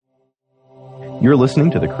You're listening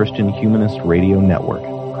to the Christian Humanist Radio Network,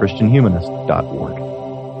 christianhumanist.org.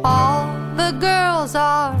 All the girls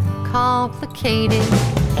are complicated.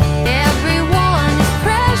 Everyone is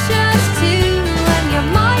precious too, and you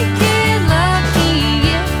might get lucky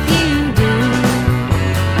if you do.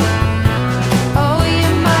 Oh,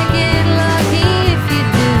 you might get lucky if you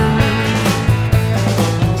do.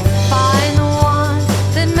 Find the one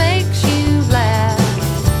that makes you laugh.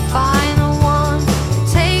 Find the one that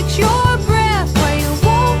takes your breath, where you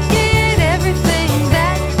won't get everything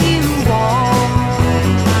that you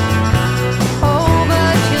want. Oh,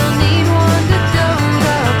 but you'll need one to dote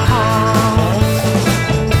upon.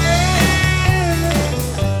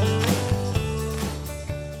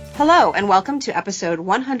 Hello, and welcome to episode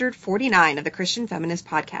 149 of the Christian Feminist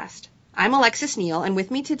podcast. I'm Alexis Neal, and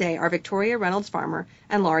with me today are Victoria Reynolds Farmer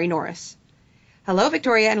and Laurie Norris. Hello,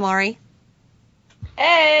 Victoria and Laurie.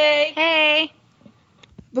 Hey! Hey!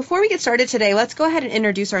 Before we get started today, let's go ahead and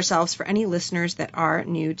introduce ourselves for any listeners that are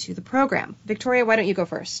new to the program. Victoria, why don't you go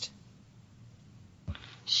first?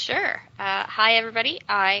 Sure. Hi, everybody.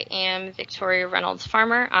 I am Victoria Reynolds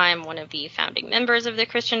Farmer. I'm one of the founding members of the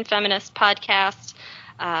Christian Feminist podcast.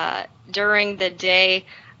 During the day,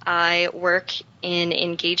 I work in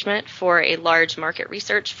engagement for a large market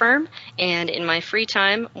research firm, and in my free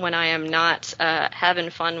time, when I am not having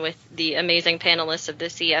fun with the amazing panelists of the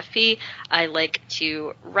CFP, I like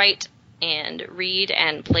to write and read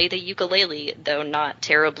and play the ukulele, though not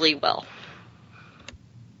terribly well.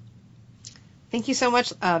 Thank you so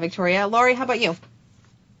much, Victoria. Laurie, how about you?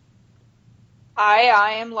 Hi,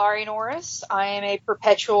 I am Laurie Norris. I am a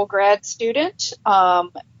perpetual grad student.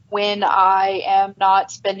 When I am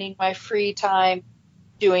not spending my free time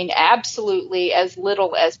doing absolutely as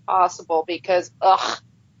little as possible because,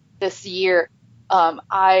 this year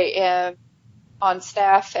I am on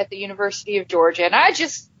staff at the University of Georgia, and I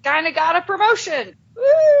just kind of got a promotion,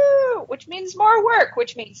 woo, which means more work,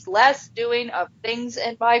 which means less doing of things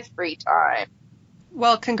in my free time.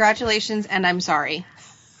 Well, congratulations, and I'm sorry.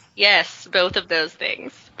 Yes, both of those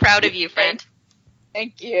things. Proud of you, friend.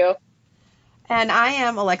 Thank you. And I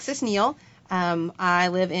am Alexis Neal. I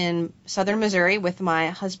live in southern Missouri with my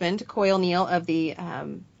husband, Coyle Neal, of the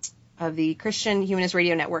Christian Humanist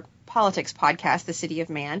Radio Network Politics podcast, The City of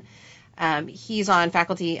Man. He's on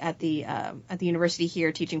faculty at the university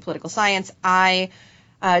here teaching political science. I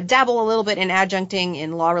dabble a little bit in adjuncting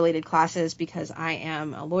in law-related classes because I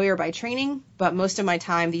am a lawyer by training, but most of my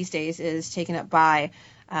time these days is taken up by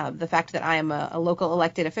the fact that I am a local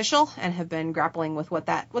elected official and have been grappling with what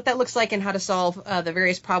that looks like and how to solve the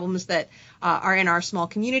various problems that are in our small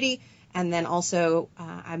community. And then also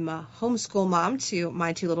I'm a homeschool mom to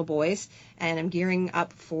my two little boys, and I'm gearing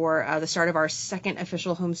up for the start of our second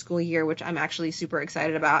official homeschool year, which I'm actually super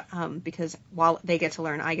excited about because while they get to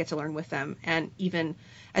learn, I get to learn with them. And even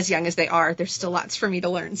as young as they are, there's still lots for me to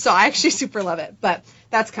learn. So I actually super love it. But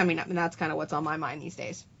that's coming up, and that's kind of what's on my mind these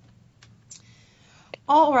days.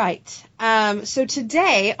 All right. So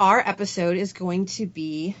today our episode is going to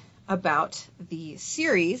be about the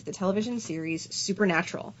television series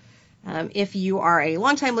Supernatural. If you are a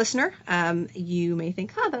longtime listener, you may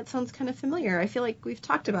think, that sounds kind of familiar. I feel like we've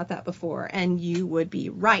talked about that before, and you would be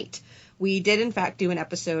right. We did, in fact, do an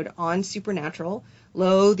episode on Supernatural,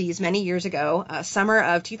 these many years ago, summer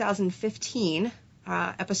of 2015,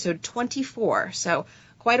 episode 24, so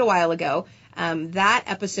quite a while ago. That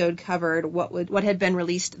episode covered what had been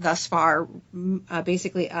released thus far,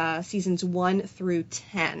 basically seasons 1 through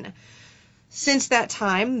 10. Since that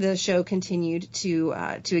time, the show continued to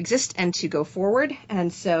exist and to go forward,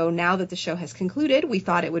 and so now that the show has concluded, we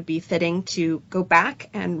thought it would be fitting to go back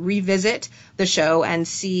and revisit the show and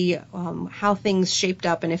see how things shaped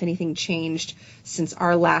up and if anything changed since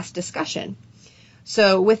our last discussion.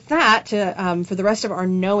 So with that, for the rest of our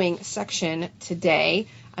knowing section today,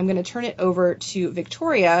 I'm going to turn it over to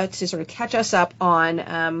Victoria to sort of catch us up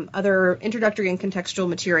on other introductory and contextual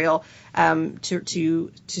material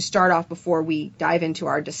to start off before we dive into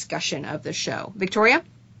our discussion of the show. Victoria?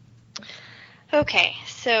 Okay,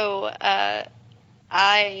 so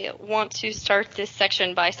I want to start this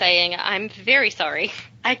section by saying I'm very sorry.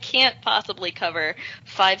 I can't possibly cover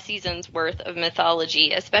 5 seasons worth of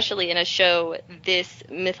mythology, especially in a show this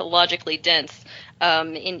mythologically dense,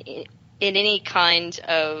 in any kind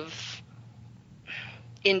of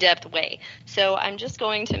in-depth way. So I'm just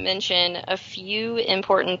going to mention a few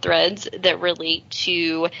important threads that relate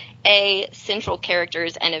to A, central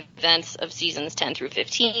characters and events of seasons 10 through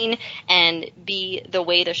 15, and B, the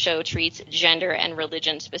way the show treats gender and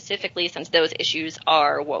religion specifically, since those issues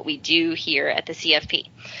are what we do here at the CFP.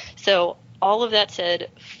 So all of that said,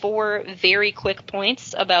 4 very quick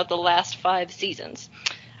points about the last 5 seasons.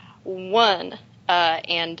 1,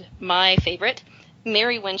 and my favorite,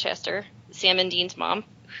 Mary Winchester, Sam and Dean's mom,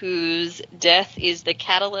 whose death is the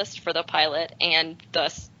catalyst for the pilot and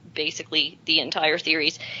thus basically the entire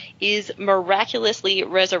series, is miraculously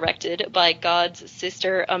resurrected by God's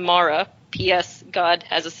sister Amara. P.S. God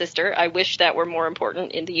has a sister. I wish that were more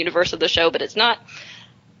important in the universe of the show, but it's not.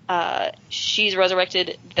 She's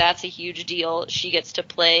resurrected. That's a huge deal. She gets to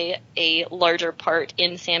play a larger part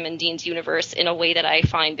in Sam and Dean's universe in a way that I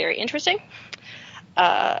find very interesting.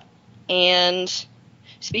 And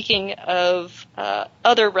speaking of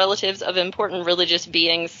other relatives of important religious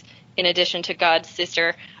beings, in addition to God's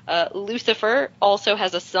sister, Lucifer also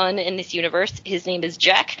has a son in this universe. His name is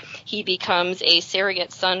Jack. He becomes a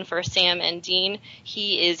surrogate son for Sam and Dean.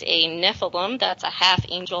 He is a Nephilim. That's a half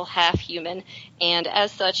angel, half human. And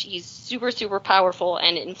as such, he's super, super powerful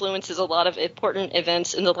and influences a lot of important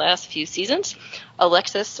events in the last few seasons.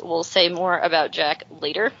 Alexis will say more about Jack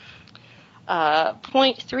later.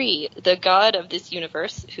 Point 3, the god of this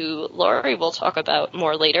universe, who Laurie will talk about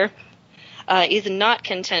more later, is not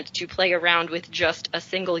content to play around with just a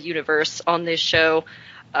single universe on this show.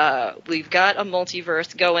 We've got a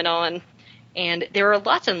multiverse going on, and there are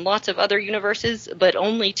lots and lots of other universes, but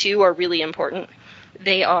only 2 are really important.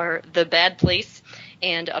 They are The Bad Place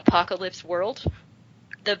and Apocalypse World.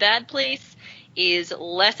 The Bad Place is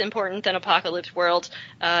less important than Apocalypse World.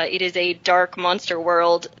 It is a dark monster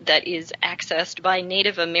world that is accessed by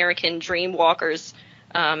Native American dreamwalkers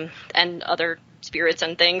and other spirits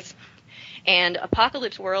and things. And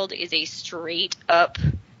Apocalypse World is a straight-up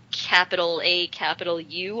capital A, capital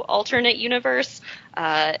U alternate universe.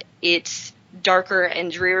 It's darker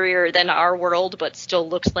and drearier than our world, but still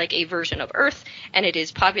looks like a version of Earth, and it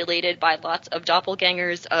is populated by lots of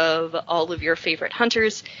doppelgangers of all of your favorite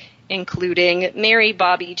hunters, including Mary,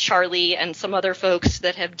 Bobby, Charlie, and some other folks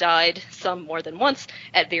that have died, some more than once,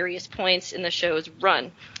 at various points in the show's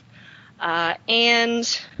run.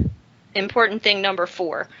 And important thing number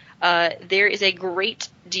 4, there is a great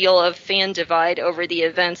deal of fan divide over the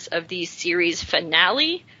events of the series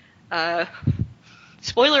finale.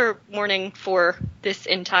 Spoiler warning for this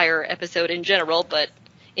entire episode in general, but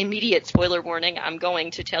immediate spoiler warning, I'm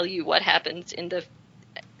going to tell you what happens in the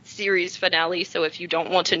series finale, so if you don't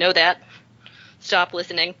want to know that, stop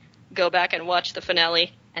listening, go back and watch the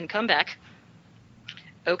finale, and come back.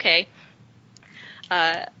 Okay.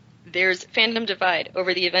 There's fandom divide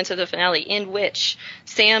over the events of the finale, in which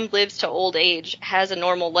Sam lives to old age, has a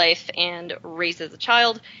normal life, and raises a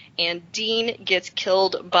child, and Dean gets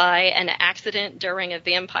killed by an accident during a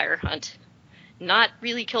vampire hunt. Not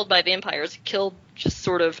really killed by vampires, killed just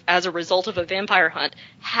sort of as a result of a vampire hunt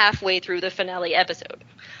halfway through the finale episode.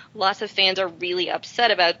 Lots of fans are really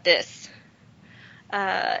upset about this.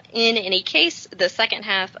 In any case, the second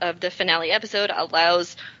half of the finale episode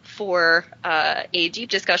allows for a deep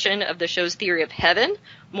discussion of the show's theory of heaven.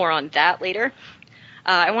 More on that later.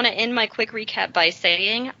 I want to end my quick recap by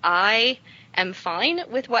saying I am fine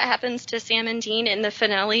with what happens to Sam and Dean in the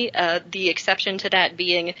finale. The exception to that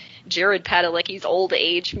being Jared Padalecki's old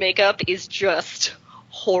age makeup is just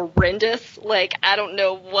horrendous. Like, I don't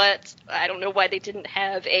know why they didn't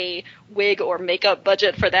have a wig or makeup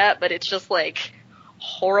budget for that, but it's just like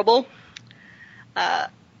horrible.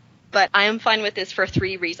 But I am fine with this for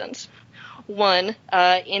 3 reasons. 1,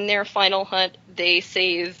 in their final hunt, they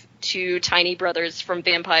save 2 tiny brothers from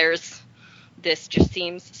vampires. This just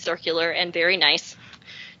seems circular and very nice.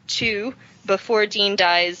 2, before Dean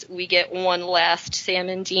dies, we get one last Sam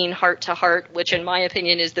and Dean heart-to-heart, which in my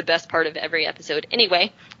opinion is the best part of every episode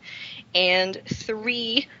anyway. And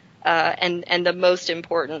 3, and the most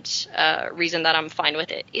important reason that I'm fine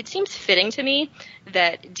with it, it seems fitting to me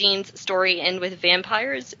that Dean's story end with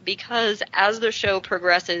vampires, because as the show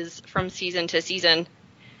progresses from season to season,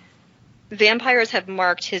 vampires have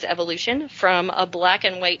marked his evolution from a black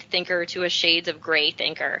and white thinker to a shades of gray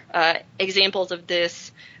thinker. Examples of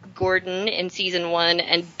this, Gordon in season 1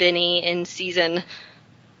 and Benny in season,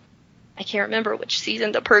 I can't remember which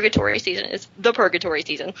season, the Purgatory season is, the Purgatory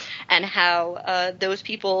season, and how those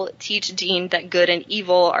people teach Dean that good and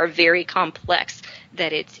evil are very complex,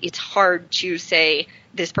 that it's hard to say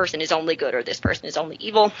this person is only good or this person is only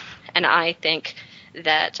evil, and I think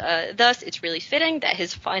that thus it's really fitting that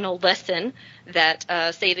his final lesson,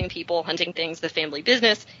 that saving people, hunting things, the family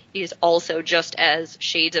business, is also just as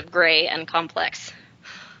shades of gray and complex.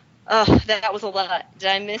 That was a lot. Did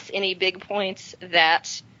I miss any big points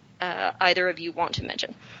that either of you want to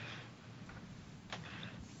mention?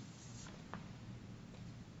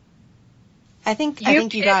 I think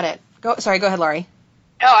you got it. Go ahead, Laurie.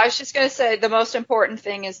 Oh, I was just going to say the most important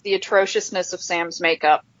thing is the atrociousness of Sam's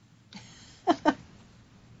makeup.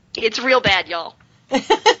 It's real bad, y'all.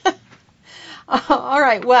 All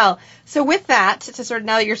right. Well, so with that, to sort of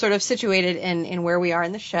now that you're sort of situated in where we are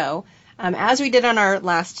in the show, as we did on our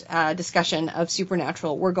last discussion of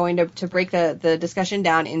Supernatural, we're going to break the discussion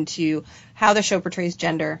down into how the show portrays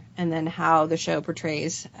gender and then how the show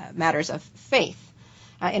portrays matters of faith.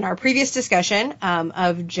 In our previous discussion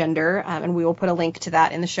of gender, and we will put a link to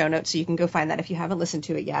that in the show notes so you can go find that if you haven't listened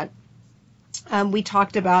to it yet, we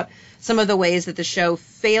talked about some of the ways that the show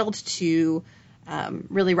failed to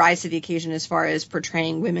really rise to the occasion as far as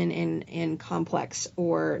portraying women in complex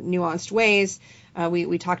or nuanced ways.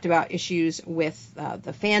 We talked about issues with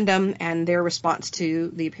the fandom and their response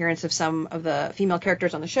to the appearance of some of the female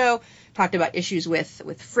characters on the show. Talked about issues with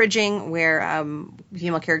fridging, where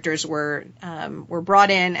female characters were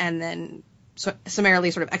brought in and then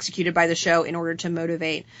summarily sort of executed by the show in order to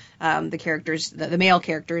motivate the characters, the male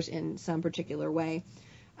characters, in some particular way.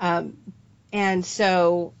 And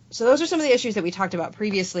so those are some of the issues that we talked about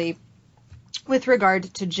previously with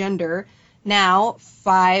regard to gender. Now,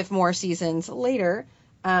 5 more seasons later,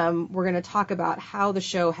 we're going to talk about how the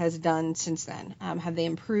show has done since then. Have they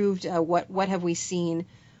improved? What have we seen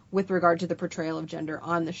with regard to the portrayal of gender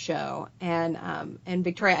on the show? And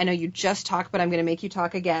Victoria, I know you just talked, but I'm going to make you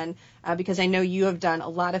talk again because I know you have done a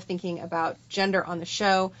lot of thinking about gender on the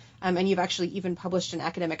show, and you've actually even published an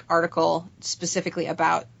academic article specifically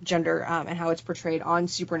about gender and how it's portrayed on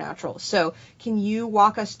Supernatural. So can you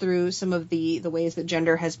walk us through some of the ways that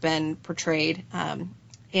gender has been portrayed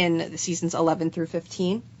in the seasons 11 through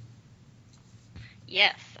 15?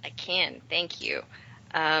 Yes, I can. Thank you.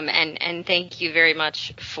 And thank you very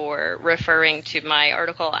much for referring to my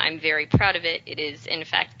article. I'm very proud of it. It is, in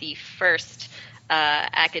fact, the first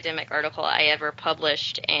academic article I ever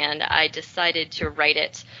published, and I decided to write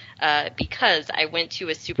it because I went to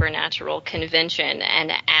a Supernatural convention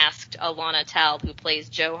and asked Alana Taub, who plays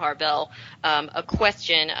Jo Harbell, a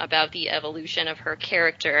question about the evolution of her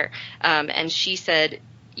character, and she said,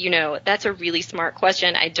 you know, that's a really smart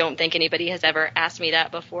question. I don't think anybody has ever asked me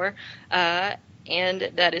that before. And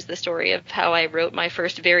that is the story of how I wrote my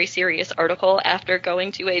first very serious article after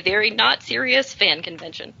going to a very not serious fan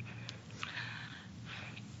convention.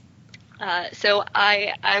 So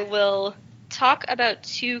I will talk about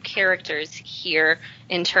 2 characters here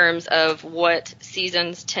in terms of what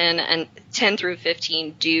seasons 10 through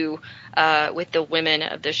 15 do with the women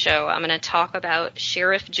of the show. I'm going to talk about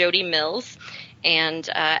Sheriff Jody Mills, and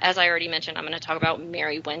as I already mentioned, I'm going to talk about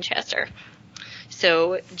Mary Winchester.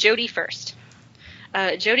 So Jody first.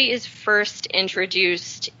 Jody is first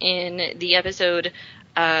introduced in the episode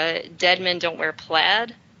Dead Men Don't Wear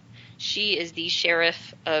Plaid. She is the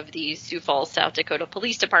sheriff of the Sioux Falls, South Dakota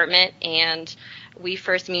Police Department, and we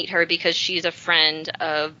first meet her because she's a friend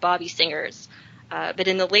of Bobby Singer's. But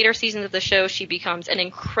in the later seasons of the show, she becomes an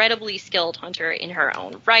incredibly skilled hunter in her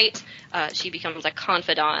own right. She becomes a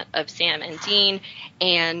confidant of Sam and Dean.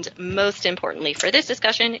 And most importantly for this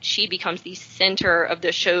discussion, she becomes the center of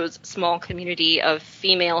the show's small community of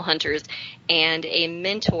female hunters and a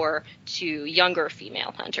mentor to younger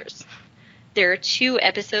female hunters. There are 2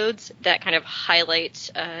 episodes that kind of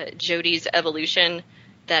highlight Jody's evolution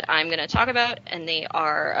that I'm going to talk about, and they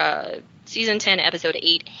are Season 10, Episode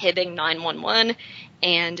 8, Hibbing 911,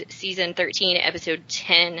 and Season 13, Episode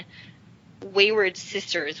 10, Wayward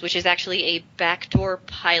Sisters, which is actually a backdoor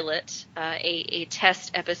pilot, a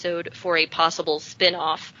test episode for a possible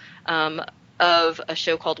spin-off of a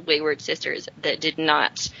show called Wayward Sisters that did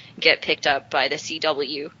not get picked up by the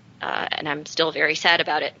CW, and I'm still very sad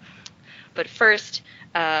about it. But first,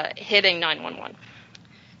 Hibbing 911.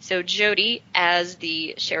 So Jody, as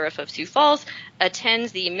the sheriff of Sioux Falls,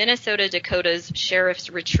 attends the Minnesota Dakota's Sheriff's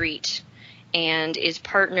Retreat and is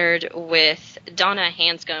partnered with Donna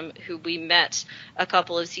Hanscom, who we met a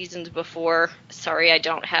couple of seasons before. Sorry, I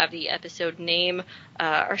don't have the episode name.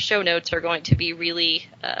 Our show notes are going to be really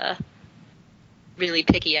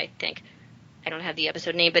picky, I think. I don't have the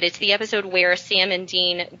episode name, but it's the episode where Sam and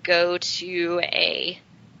Dean go to a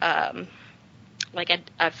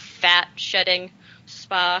fat shedding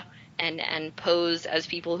spa and pose as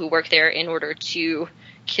people who work there in order to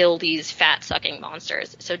kill these fat-sucking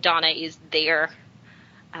monsters. So Donna is there,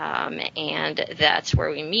 and that's where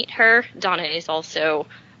we meet her. Donna is also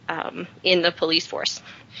in the police force.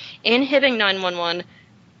 In Hibbing 911,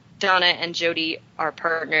 Donna and Jody are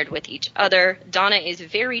partnered with each other. Donna is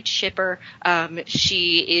very chipper.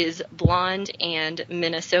 She is blonde and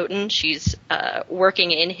Minnesotan. She's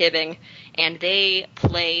working in Hibbing, and they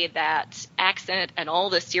play that accent and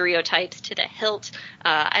all the stereotypes to the hilt.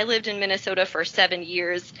 I lived in Minnesota for 7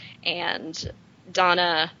 years, and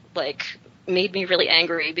Donna, made me really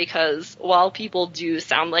angry because while people do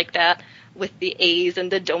sound like that with the A's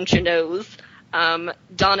and the don't you knows,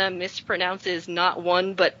 Donna mispronounces not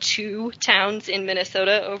one but 2 towns in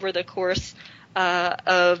Minnesota over the course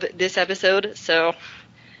of this episode, so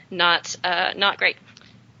not great.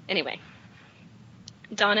 Anyway,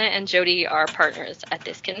 Donna and Jody are partners at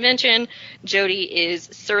this convention. Jody is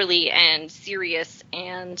surly and serious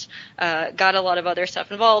and got a lot of other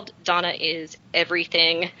stuff involved. Donna is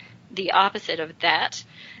everything the opposite of that.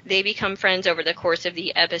 They become friends over the course of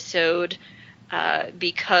the episode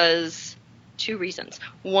because 2 reasons.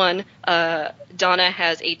 One, Donna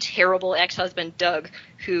has a terrible ex-husband, Doug,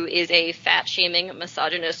 who is a fat-shaming,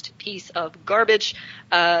 misogynist piece of garbage.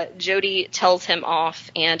 Jody tells him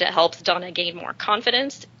off, and it helps Donna gain more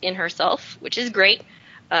confidence in herself, which is great.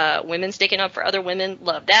 Women sticking up for other women,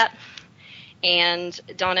 love that. And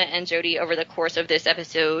Donna and Jody, over the course of this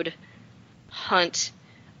episode, hunt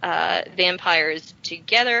vampires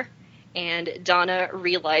together. And Donna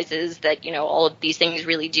realizes that, all of these things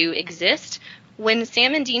really do exist. When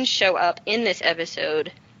Sam and Dean show up in this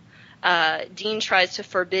episode, Dean tries to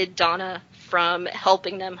forbid Donna from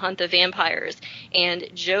helping them hunt the vampires. And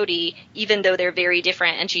Jody, even though they're very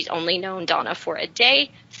different and she's only known Donna for a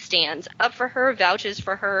day, stands up for her, vouches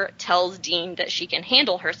for her, tells Dean that she can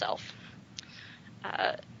handle herself.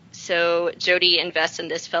 So Jody invests in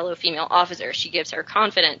this fellow female officer. She gives her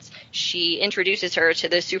confidence. She introduces her to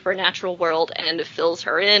the supernatural world and fills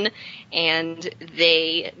her in, and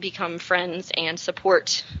they become friends and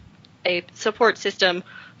a support system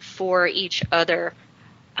for each other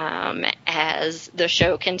as the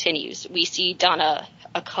show continues. We see Donna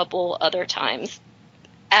a couple other times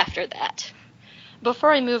after that.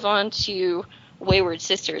 Before I move on to Wayward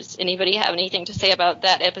Sisters, anybody have anything to say about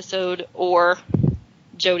that episode or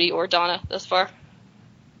Jody or Donna thus far?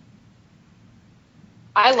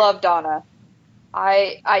 I love Donna.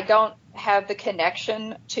 I don't have the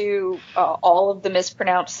connection to all of the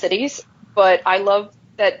mispronounced cities, but I love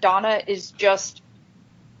that Donna is just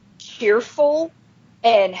cheerful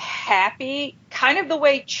and happy, kind of the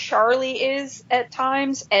way Charlie is at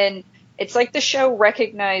times. And it's like the show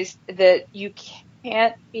recognized that you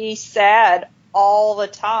can't be sad all the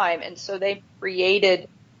time. And so they created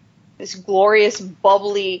this glorious,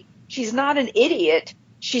 bubbly, she's not an idiot.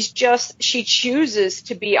 She chooses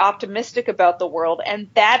to be optimistic about the world. And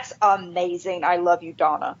that's amazing. I love you,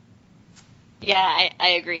 Donna. Yeah, I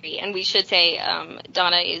agree. And we should say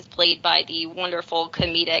Donna is played by the wonderful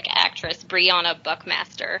comedic actress Brianna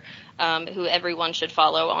Buckmaster, who everyone should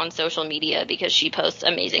follow on social media because she posts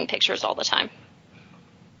amazing pictures all the time.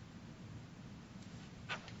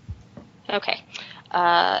 Okay.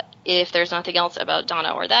 If there's nothing else about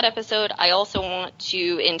Donna or that episode, I also want to,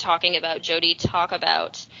 in talking about Jody, talk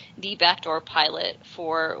about the backdoor pilot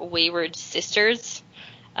for Wayward Sisters.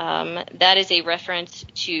 That is a reference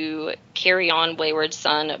to Carry On, Wayward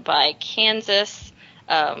Son by Kansas.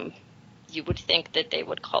 You would think that they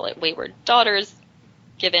would call it Wayward Daughters,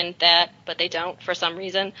 given that, but they don't for some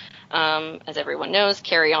reason. As everyone knows,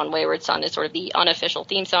 Carry On, Wayward Son is sort of the unofficial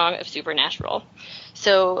theme song of Supernatural.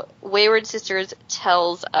 So Wayward Sisters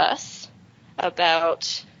tells us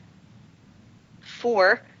about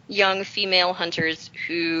 4 young female hunters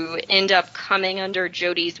who end up coming under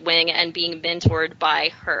Jody's wing and being mentored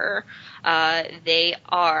by her. They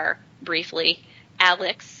are, briefly,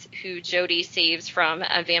 Alex, who Jody saves from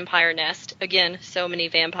a vampire nest. Again, so many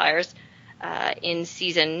vampires. In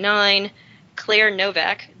season 9, Claire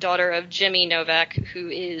Novak, daughter of Jimmy Novak, who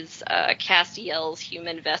is Castiel's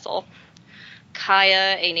human vessel.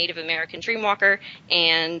 Kaya, a Native American dreamwalker,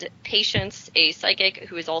 and Patience, a psychic,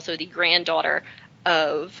 who is also the granddaughter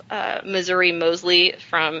of Missouri Mosley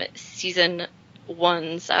from season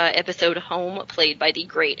 1's episode Home, played by the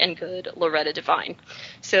great and good Loretta Devine.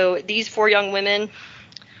 So these 4 young women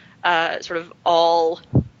sort of all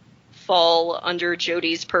fall under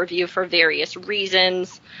Jody's purview for various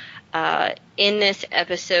reasons. In this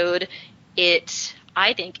episode, it,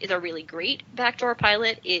 I think, is a really great backdoor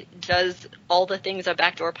pilot. It does all the things a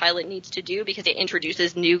backdoor pilot needs to do because it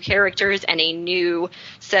introduces new characters and a new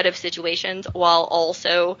set of situations while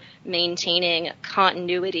also maintaining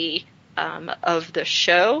continuity of the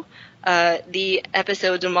show. The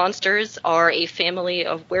episode's monsters are a family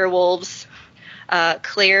of werewolves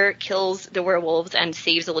Claire kills the werewolves and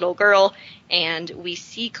saves a little girl, and we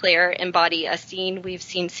see Claire embody a scene we've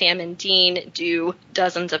seen Sam and Dean do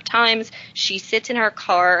dozens of times. She sits in her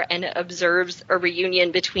car and observes a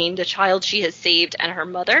reunion between the child she has saved and her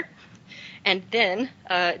mother. And then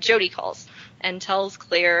Jody calls and tells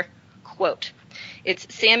Claire, quote,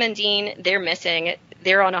 "It's Sam and Dean, they're missing.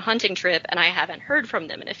 They're on a hunting trip, and I haven't heard from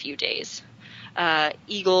them in a few days."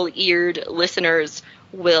 Eagle-eared listeners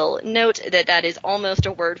will note that that is almost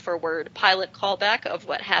a word-for-word pilot callback of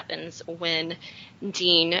what happens when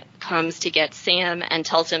Dean comes to get Sam and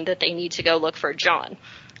tells him that they need to go look for John.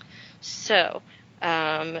 So,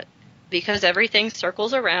 because everything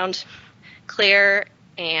circles around, Claire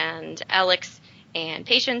and Alex and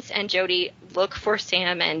Patience and Jody look for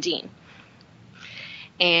Sam and Dean.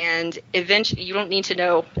 And eventually, you don't need to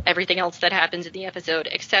know everything else that happens in the episode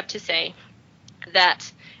except to say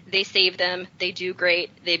that they save them, they do great,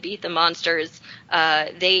 they beat the monsters,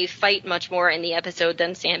 they fight much more in the episode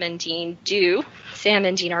than Sam and Dean do. Sam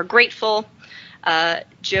and Dean are grateful.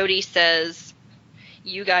 Jody says,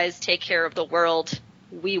 "You guys take care of the world,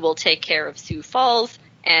 we will take care of Sioux Falls,"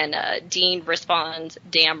 and Dean responds,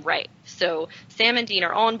 "Damn right." So Sam and Dean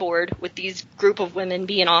are on board with these group of women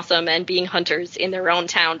being awesome and being hunters in their own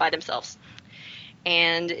town by themselves.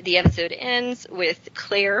 And the episode ends with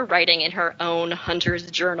Claire writing in her own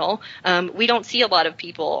hunter's journal. We don't see a lot of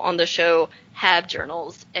people on the show have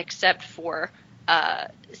journals except for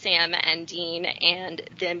Sam and Dean and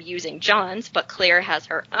them using John's, but Claire has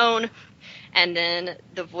her own. And then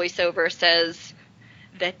the voiceover says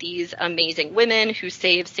that these amazing women who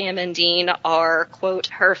save Sam and Dean are, quote,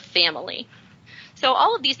 her family. So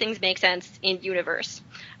all of these things make sense in universe,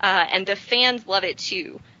 and the fans love it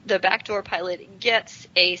too. The Backdoor pilot gets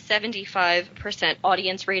a 75%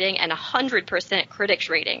 audience rating and 100% critics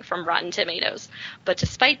rating from Rotten Tomatoes. But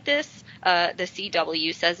despite this, the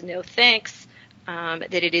CW says no thanks,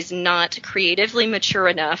 that it is not creatively mature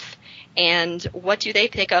enough. And what do they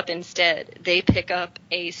pick up instead? They pick up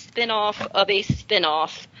a spin-off of a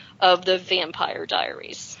spin-off of the Vampire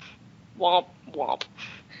Diaries. Womp, womp.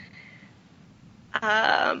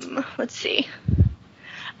 Let's see.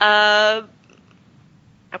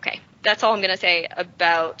 Okay, that's all I'm going to say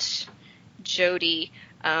about Jody.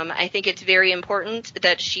 I think it's very important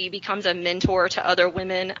that she becomes a mentor to other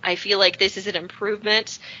women. I feel like this is an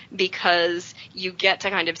improvement because you get to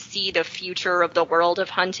kind of see the future of the world of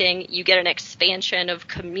hunting. You get an expansion of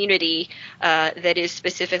community that is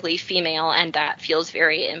specifically female, and that feels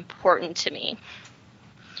very important to me.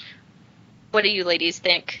 What do you ladies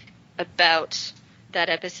think about that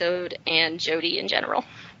episode and Jody in general?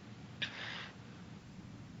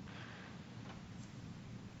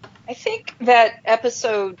 I think that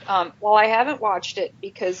episode, while I haven't watched it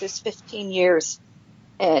because it's 15 years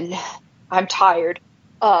and I'm tired,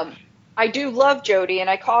 I do love Jody, and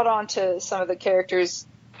I caught on to some of the characters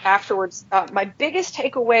afterwards. My biggest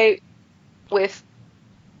takeaway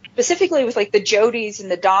specifically with like the Jodys and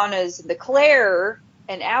the Donnas and the Claire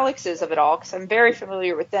and Alex's of it all, because I'm very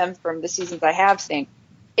familiar with them from the seasons I have seen,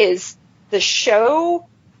 is the show,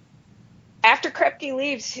 after Krepke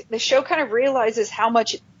leaves, the show kind of realizes how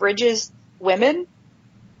much it bridges women,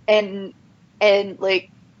 and like,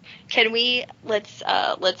 can we let's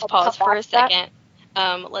pause for a second.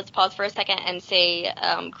 Let's pause for a second and say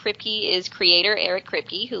Kripke is creator Eric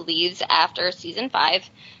Kripke, who leaves after season 5,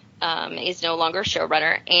 is no longer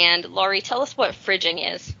showrunner. And Laurie, tell us what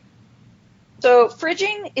fridging is. So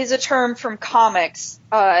fridging is a term from comics.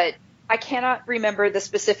 I cannot remember the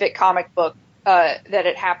specific comic book that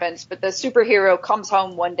it happens, but the superhero comes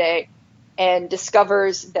home one day and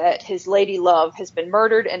discovers that his lady love has been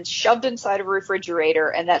murdered and shoved inside of a refrigerator,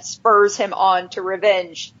 and that spurs him on to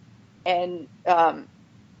revenge. And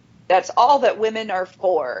that's all that women are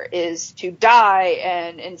for, is to die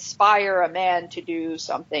and inspire a man to do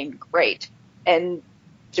something great. And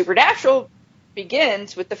Supernatural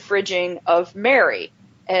begins with the fridging of Mary.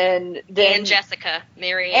 And Jessica.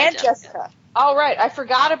 Mary and Jessica. All right, I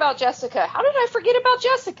forgot about Jessica. How did I forget about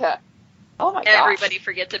Jessica? Oh my gosh. Everybody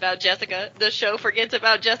forgets about Jessica. The show forgets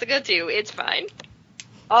about Jessica too. It's fine.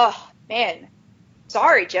 Oh, man.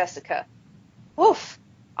 Sorry, Jessica. Oof.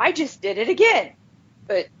 I just did it again.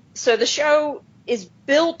 But so the show is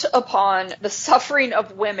built upon the suffering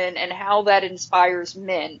of women and how that inspires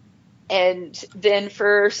men. And then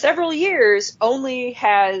for several years only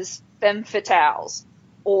has femme fatales,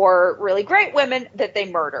 or really great women that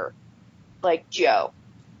they murder, like Jo.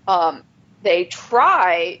 They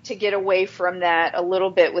try to get away from that a little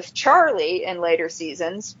bit with Charlie in later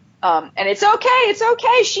seasons. And it's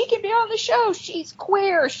okay. She can be on the show. She's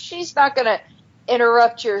queer. She's not going to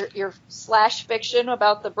interrupt your slash fiction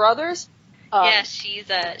about the brothers. Yeah,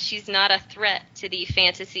 she's not a threat to the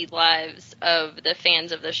fantasy lives of the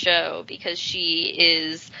fans of the show because she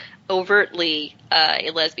is overtly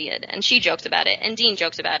a lesbian, and she jokes about it, and Dean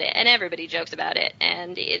jokes about it, and everybody jokes about it,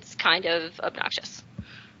 and it's kind of obnoxious.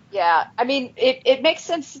 Yeah, I mean, it makes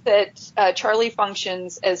sense that Charlie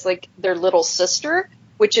functions as like their little sister,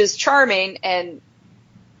 which is charming and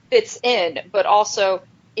fits in, but also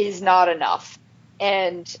is not enough.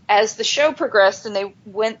 And as the show progressed and they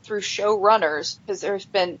went through showrunners, because there's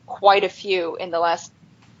been quite a few in the last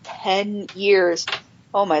 10 years,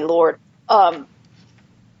 oh my lord,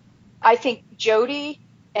 I think Jodie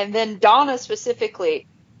and then Donna specifically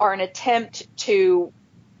are an attempt to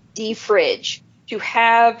defridge, to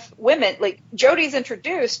have women, like Jodie's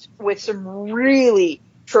introduced with some really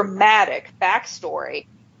traumatic backstory,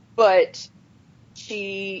 but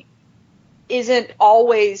she isn't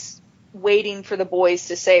always waiting for the boys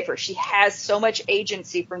to save her. She has so much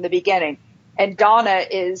agency from the beginning. And Donna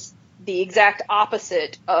is the exact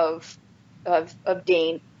opposite of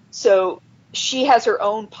Dean. So she has her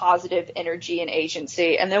own positive energy and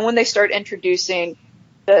agency. And then when they start introducing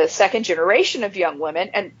the second generation of young women,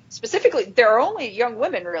 and specifically, there are only young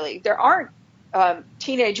women, really. There aren't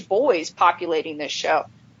teenage boys populating this show.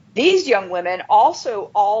 These young women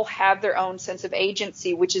also all have their own sense of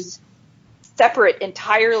agency, which is separate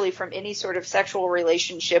entirely from any sort of sexual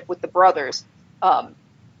relationship with the brothers.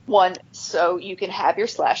 One, so you can have your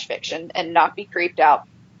slash fiction and not be creeped out.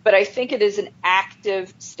 But I think it is an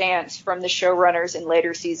active stance from the showrunners in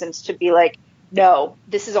later seasons to be like, no,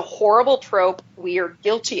 this is a horrible trope. We are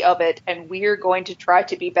guilty of it, and we are going to try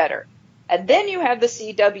to be better. And then you have the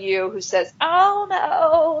CW who says, oh,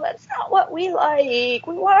 no, that's not what we like.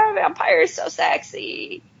 We want our vampires so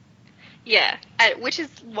sexy. Yeah, which is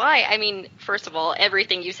why, I mean, first of all,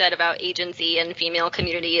 everything you said about agency and female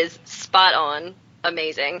community is spot on,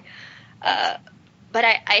 amazing. But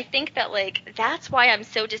I think that, like, that's why I'm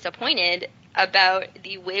so disappointed about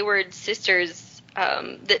the Wayward Sisters,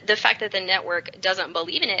 the fact that the network doesn't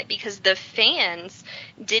believe in it, because the fans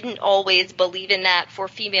didn't always believe in that for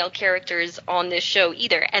female characters on this show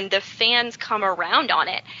either. And the fans come around on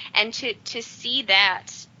it. And to see that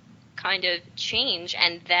kind of change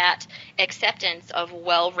and that acceptance of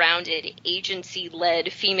well-rounded,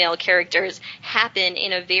 agency-led female characters happen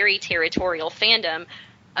in a very territorial fandom,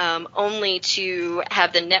 only to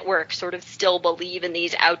have the network sort of still believe in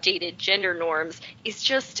these outdated gender norms is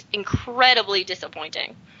just incredibly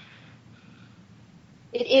disappointing.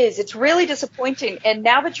 It is. It's really disappointing. And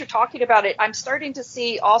now that you're talking about it, I'm starting to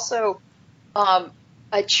see also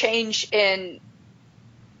a change in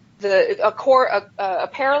a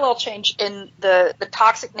parallel change in the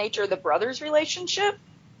toxic nature of the brothers' relationship.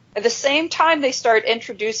 At the same time, they start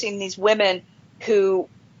introducing these women who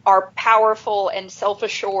are powerful and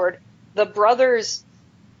self-assured. The brothers,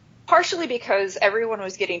 partially because everyone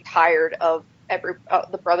was getting tired of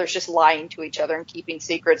the brothers just lying to each other and keeping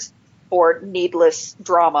secrets for needless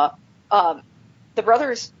drama. The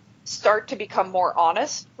brothers start to become more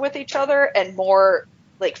honest with each other and more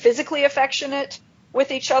like physically affectionate with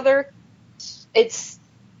each other. It's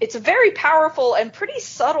a very powerful and pretty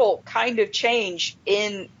subtle kind of change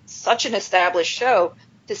in such an established show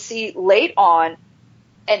to see late on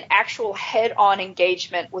an actual head-on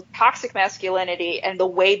engagement with toxic masculinity and the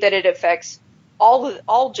way that it affects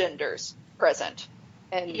all genders present.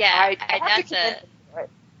 And yeah,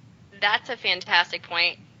 that's a fantastic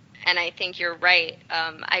point, and I think you're right.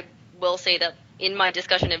 I will say that in my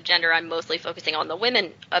discussion of gender, I'm mostly focusing on the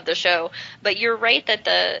women of the show, but you're right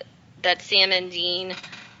that Sam and Dean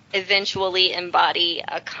eventually embody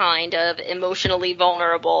a kind of emotionally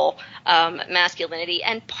vulnerable masculinity,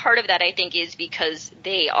 and part of that I think is because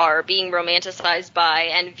they are being romanticized by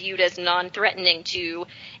and viewed as non-threatening to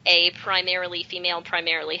a primarily female,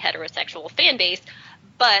 primarily heterosexual fan base,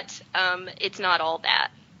 but it's not all that.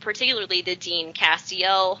 Particularly the Dean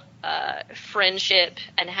Castiel friendship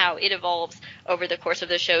and how it evolves over the course of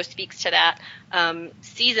the show speaks to that.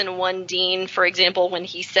 Season 1 Dean, for example, when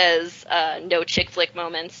he says no chick flick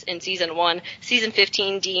moments in season 1, season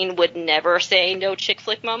 15 Dean would never say no chick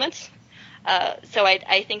flick moments. So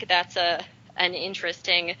I think that's an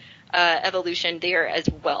interesting evolution there as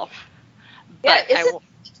well. But yeah,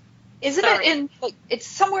 isn't it in, like, it's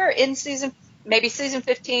somewhere in maybe season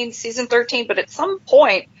 15, season 13, but at some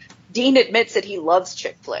point, Dean admits that he loves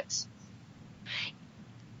chick flicks.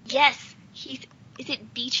 Yes. Is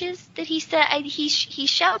it Beaches that he said? He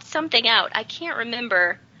shouts something out. I can't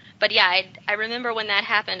remember. But yeah, I remember when that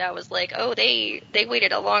happened, I was like, oh, they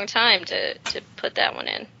waited a long time to put that one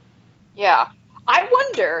in. Yeah. I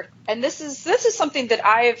wonder, and this is something that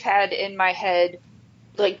I've had in my head,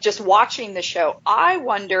 like just watching the show. I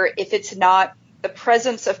wonder if it's not the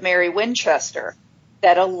presence of Mary Winchester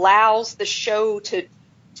that allows the show to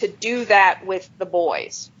do that with the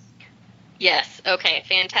boys. Yes. Okay.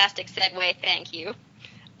 Fantastic segue. Thank you.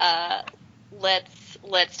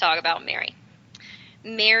 Let's talk about Mary.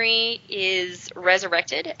 Mary is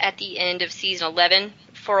resurrected at the end of season 11.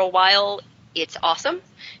 For a while, it's awesome.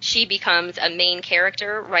 She becomes a main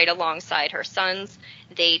character right alongside her sons.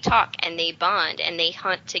 They talk and they bond and they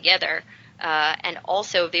hunt together. And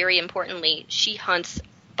also, very importantly, she hunts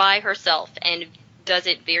by herself and does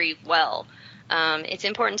it very well. It's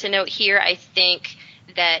important to note here, I think,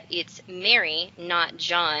 that it's Mary, not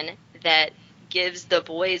John, that gives the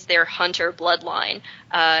boys their hunter bloodline.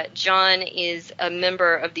 John is a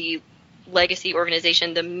member of the legacy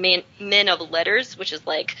organization, the Men of Letters, which is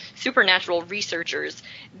like supernatural researchers,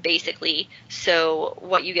 basically. So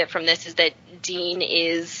what you get from this is that Dean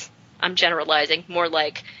is, I'm generalizing, more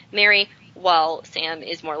like Mary, while Sam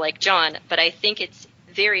is more like John. But I think it's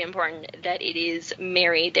very important that it is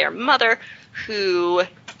Mary, their mother, who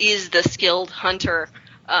is the skilled hunter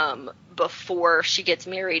before she gets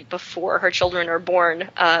married, before her children are born.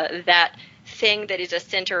 That thing that is a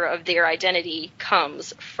center of their identity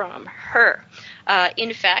comes from her.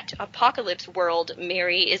 In fact, Apocalypse World,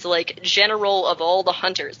 Mary is like general of all the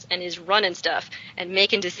hunters and is running stuff and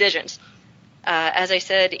making decisions. As I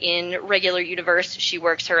said, in regular universe, she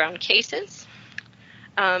works her own cases.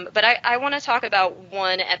 But I want to talk about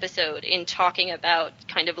one episode in talking about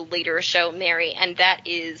kind of a later show, Mary, and that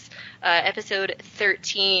is episode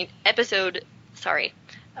 13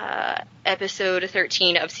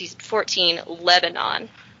 of season 14, Lebanon.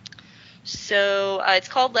 So it's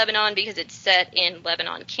called Lebanon because it's set in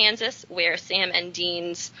Lebanon, Kansas, where Sam and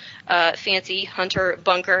Dean's fancy hunter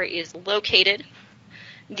bunker is located.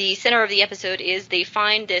 The center of the episode is they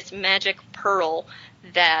find this magic pearl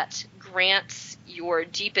that grants your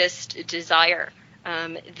deepest desire.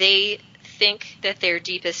 They think that their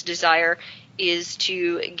deepest desire is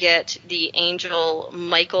to get the angel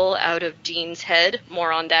Michael out of Dean's head.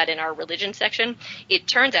 More on that in our religion section. It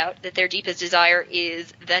turns out that their deepest desire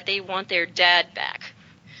is that they want their dad back.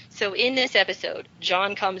 So in this episode,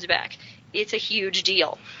 John comes back. It's a huge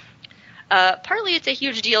deal. Partly it's a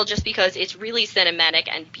huge deal just because it's really cinematic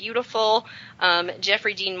and beautiful.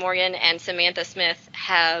 Jeffrey Dean Morgan and Samantha Smith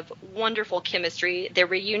have wonderful chemistry. Their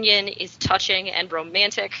reunion is touching and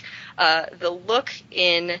romantic. The look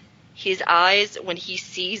in his eyes when he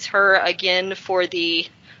sees her again for the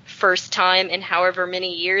first time in however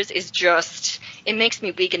many years is just, it makes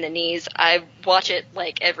me weak in the knees. I watch it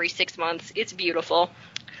like every 6 months. It's beautiful.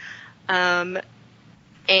 And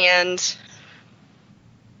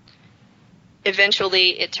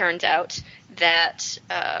eventually it turns out that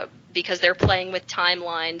because they're playing with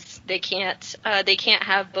timelines, they can't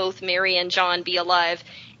have both Mary and John be alive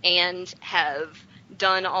and have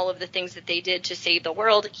done all of the things that they did to save the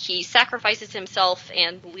world. He sacrifices himself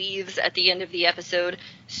and leaves at the end of the episode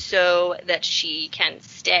so that she can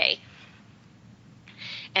stay.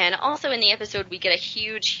 And also in the episode, we get a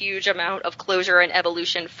huge amount of closure and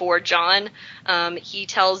evolution for John. He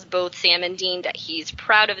tells both Sam and Dean that he's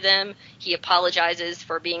proud of them. He apologizes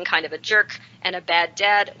for being kind of a jerk and a bad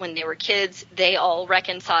dad when they were kids. They all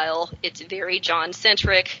reconcile. It's very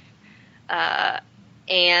John-centric.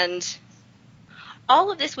 And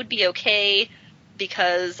all of this would be okay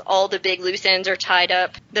because all the big loose ends are tied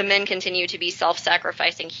up. The men continue to be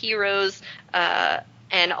self-sacrificing heroes.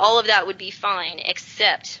 And all of that would be fine,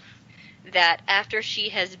 except that after she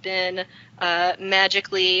has been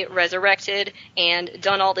magically resurrected and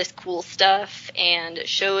done all this cool stuff and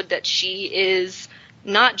showed that she is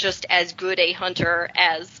not just as good a hunter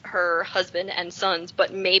as her husband and sons,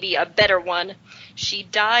 but maybe a better one, she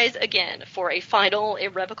dies again for a final,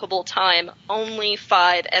 irrevocable time only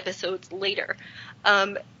 5 episodes later.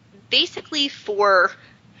 Basically for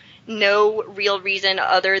no real reason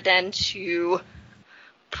other than to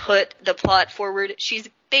put the plot forward. She's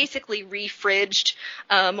basically refridged.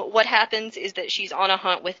 What happens is that she's on a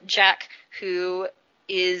hunt with Jack, who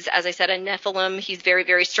is, as I said, a Nephilim. He's very,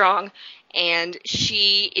 very strong, and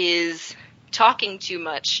she is talking too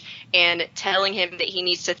much and telling him that he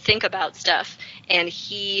needs to think about stuff, and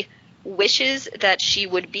he wishes that she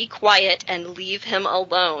would be quiet and leave him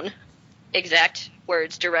alone. Exact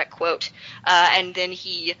words, direct quote. And then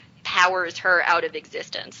he powers her out of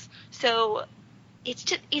existence. So it's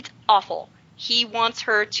awful. He wants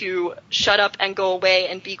her to shut up and go away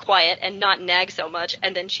and be quiet and not nag so much,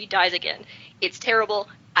 and then she dies again. It's terrible.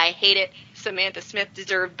 I hate it Samantha Smith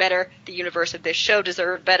deserved better. The universe of this show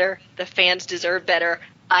deserved better. The fans deserve better.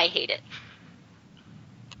 I hate it.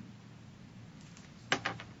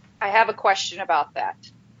 I have a question about that.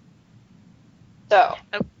 So.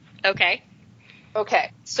 Okay.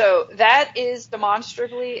 Okay. So that is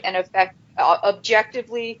demonstrably and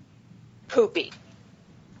objectively poopy.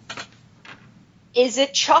 Is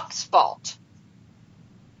it Chuck's fault?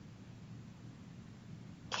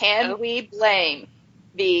 Can we blame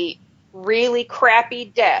the really crappy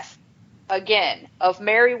death, again, of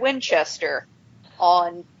Mary Winchester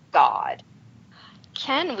on God?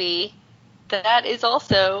 Can we? That is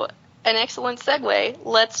also an excellent segue.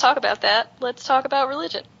 Let's talk about that. Let's talk about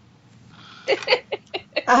religion.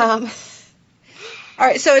 All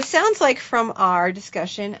right, so it sounds like from our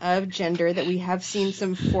discussion of gender that we have seen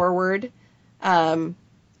some forward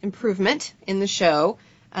improvement in the show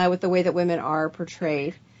with the way that women are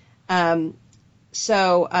portrayed.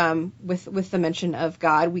 So with the mention of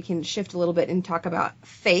God, we can shift a little bit and talk about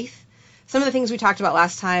faith. Some of the things we talked about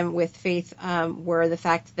last time with faith were the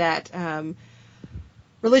fact that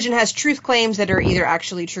religion has truth claims that are either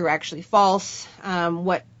actually true or actually false.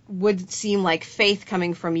 What would seem like faith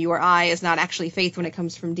coming from you or I is not actually faith when it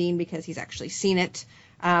comes from Dean because he's actually seen it.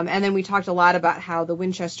 And then we talked a lot about how the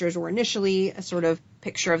Winchesters were initially a sort of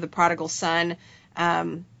picture of the prodigal son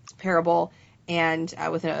parable, and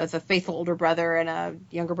with a faithful older brother and a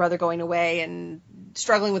younger brother going away and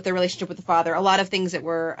struggling with their relationship with the father. A lot of things that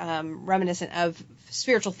were reminiscent of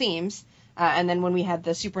spiritual themes. And then when we had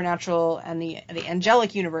the supernatural and the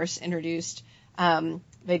angelic universe introduced,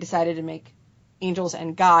 they decided to make angels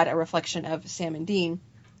and God a reflection of Sam and Dean.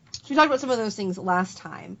 So we talked about some of those things last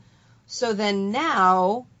time. So then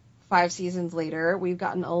now, 5 seasons later, we've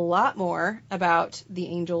gotten a lot more about the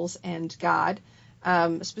angels and God,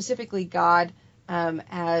 specifically God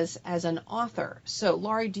as an author. So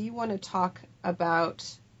Laurie, do you want to talk about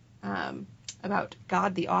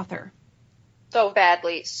God the author? So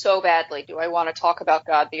badly do I want to talk about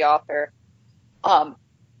God the author.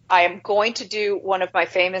 I am going to do one of my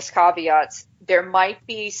famous caveats. There might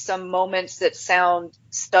be some moments that sound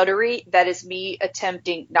stuttery. That is me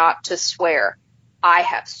attempting not to swear. I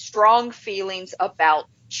have strong feelings about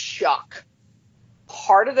Chuck.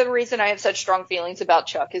 Part of the reason I have such strong feelings about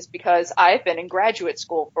Chuck is because I've been in graduate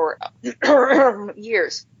school for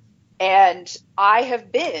years. And I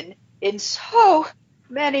have been in so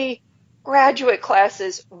many graduate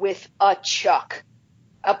classes with a Chuck,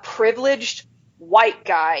 a privileged white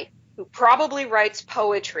guy who probably writes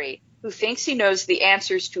poetry, who thinks he knows the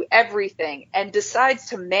answers to everything and decides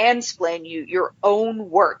to mansplain you your own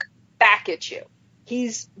work back at you.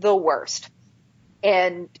 He's the worst.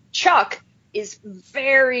 And Chuck is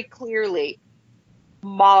very clearly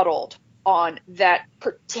modeled on that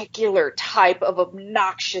particular type of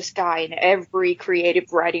obnoxious guy in every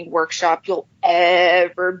creative writing workshop you'll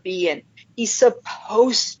ever be in. He's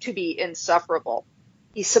supposed to be insufferable.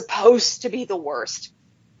 He's supposed to be the worst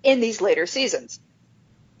in these later seasons.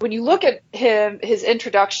 When you look at him, his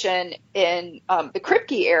introduction in the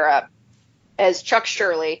Kripke era as Chuck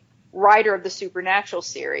Shirley, writer of the Supernatural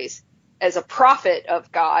series, as a prophet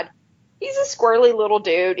of God, he's a squirrely little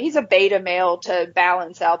dude. He's a beta male to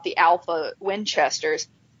balance out the alpha Winchesters.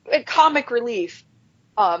 Comic relief.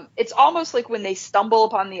 It's almost like when they stumble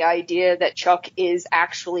upon the idea that Chuck is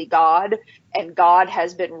actually God, and God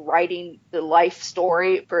has been writing the life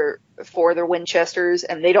story for the Winchesters,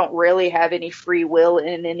 and they don't really have any free will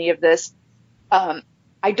in any of this.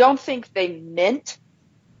 I don't think they meant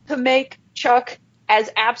to make Chuck as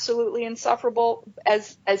absolutely insufferable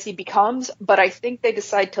as he becomes, but I think they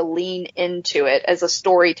decide to lean into it as a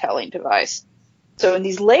storytelling device. So in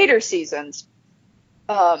these later seasons,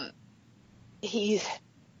 the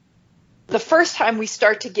first time we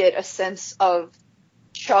start to get a sense of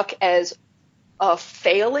Chuck as a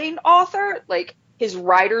failing author, like his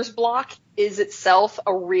writer's block is itself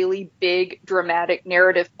a really big dramatic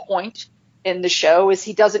narrative point in the show, is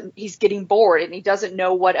he's getting bored and he doesn't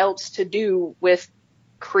know what else to do with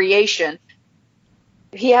creation.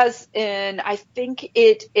 He has I think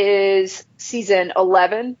it is season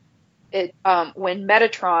 11, when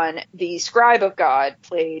Metatron, the scribe of God,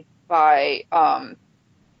 played by,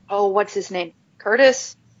 what's his name?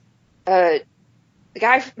 Curtis? The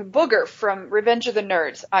guy from Booger from Revenge of the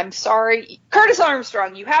Nerds. I'm sorry. Curtis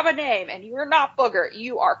Armstrong, you have a name, and you're not Booger.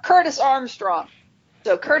 You are Curtis Armstrong.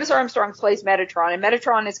 So Curtis Armstrong plays Metatron, and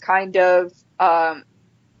Metatron is kind of,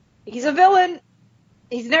 he's a villain.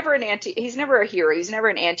 He's never a hero. He's never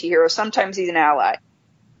an anti-hero. Sometimes he's an ally.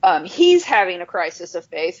 He's having a crisis of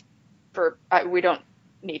faith we don't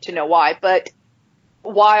need to know why, but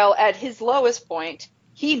while at his lowest point,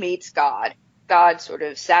 he meets God. God sort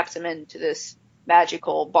of saps him into this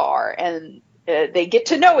magical bar, and they get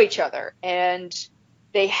to know each other, and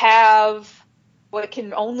they have what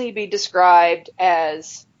can only be described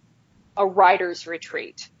as a writer's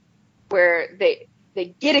retreat, where they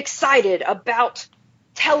get excited about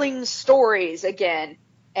telling stories again,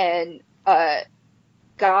 and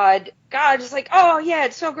God is like, oh yeah,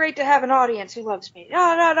 it's so great to have an audience who loves me.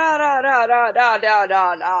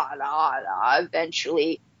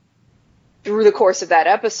 Eventually, through the course of that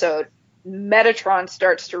episode, Metatron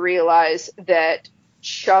starts to realize that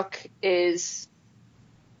Chuck is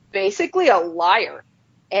basically a liar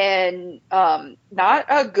and not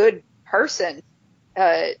a good person.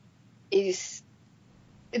 This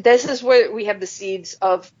is where we have the seeds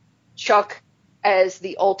of Chuck as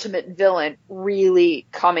the ultimate villain really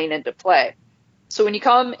coming into play. So when you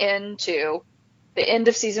come into the end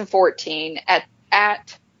of season 14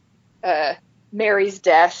 at Mary's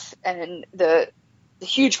death and the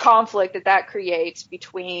huge conflict that creates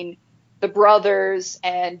between the brothers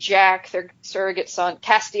and Jack, their surrogate son.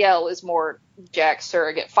 Castiel is more Jack's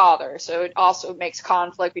surrogate father, so it also makes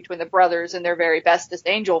conflict between the brothers and their very bestest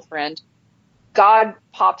angel friend. God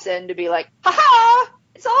pops in to be like, ha-ha,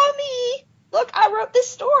 it's all me. Look, I wrote this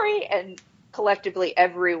story. And collectively,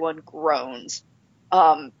 everyone groans.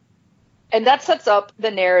 And that sets up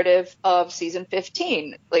the narrative of season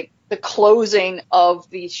 15. Like, the closing of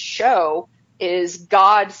the show is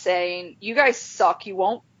God saying, you guys suck. You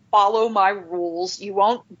won't follow my rules. You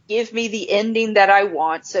won't give me the ending that I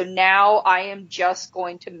want. So now I am just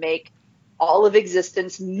going to make all of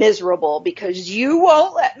existence miserable because you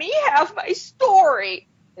won't let me have my story.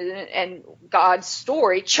 And God's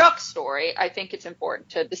story, Chuck's story, I think it's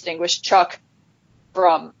important to distinguish Chuck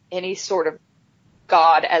from any sort of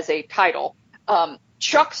God as a title.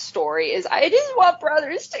 Chuck's story is, I just want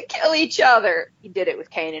brothers to kill each other. He did it with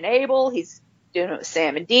Cain and Abel. He's doing it with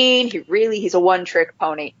Sam and Dean. He's a one-trick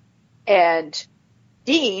pony. And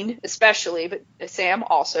Dean, especially, but Sam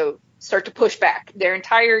also, start to push back. Their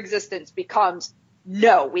entire existence becomes,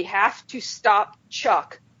 no, we have to stop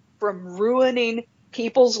Chuck from ruining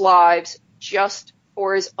people's lives just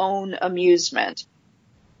for his own amusement.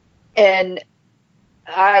 And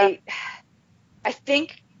I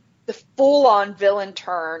think the full-on villain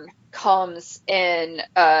turn comes in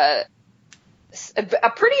a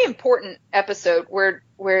pretty important episode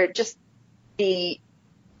where just the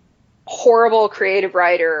horrible creative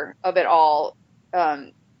writer of it all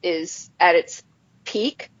is at its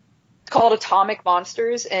peak. It's called Atomic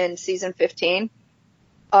Monsters in season 15.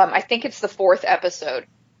 I think it's the 4th episode.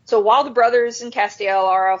 So while the brothers and Castiel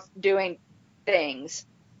are off doing things,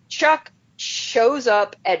 Chuck shows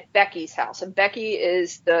up at Becky's house. And Becky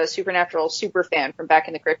is the Supernatural superfan from back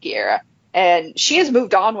in the Kripke era. And she has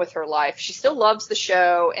moved on with her life. She still loves the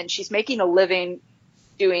show, and she's making a living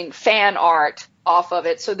doing fan art off of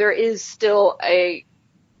it. So there is still a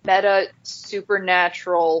meta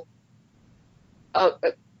supernatural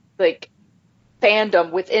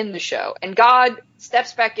fandom within the show. And God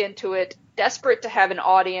steps back into it, desperate to have an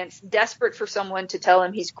audience, desperate for someone to tell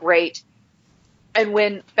him he's great. And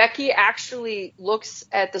when Becky actually looks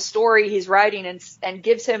at the story he's writing and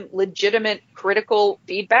gives him legitimate critical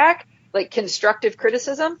feedback, like constructive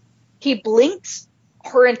criticism, he blinks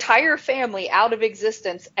her entire family out of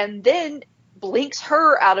existence and then blinks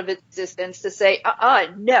her out of existence to say,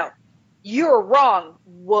 no, you're wrong,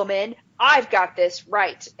 woman. I've got this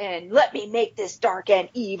right, and let me make this dark and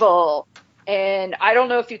evil. And I don't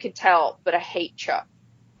know if you can tell, but I hate Chuck.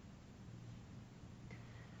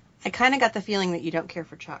 I kind of got the feeling that you don't care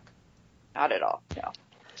for Chuck. Not at all, no.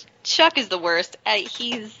 Chuck is the worst.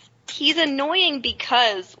 He's annoying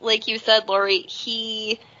because, like you said, Laurie,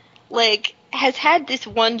 he, has had this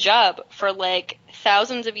one job for,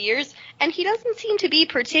 thousands of years, and he doesn't seem to be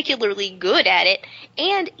particularly good at it,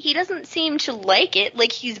 and he doesn't seem to like it.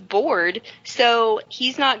 He's bored, so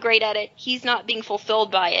he's not great at it. He's not being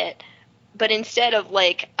fulfilled by it. But instead of,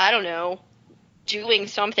 I don't know, doing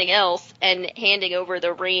something else and handing over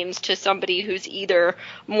the reins to somebody who's either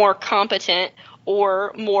more competent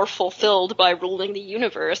or more fulfilled by ruling the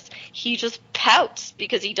universe, he just pouts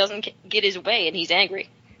because he doesn't get his way and he's angry.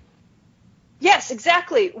 Yes,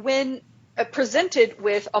 exactly. When presented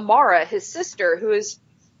with Amara, his sister, who is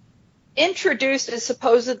introduced as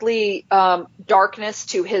supposedly darkness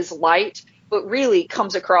to his light, but really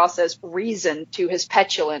comes across as reason to his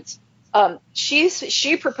petulance,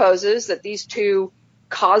 she proposes that these two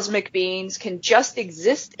cosmic beings can just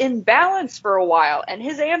exist in balance for a while, and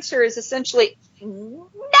his answer is essentially no.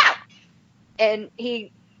 And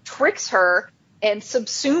he tricks her and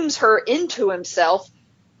subsumes her into himself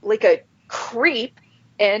like a creep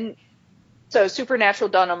And so Supernatural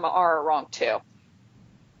Dunham are wrong too.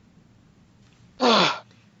 Well,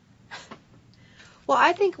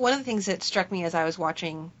 I think one of the things that struck me as I was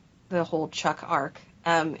watching the whole Chuck arc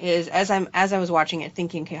is as I was watching it,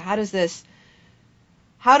 thinking, okay, how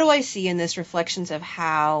do I see in this reflections of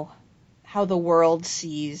how the world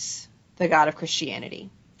sees the God of Christianity?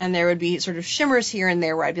 And there would be sort of shimmers here and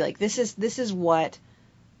there where I'd be like, this is the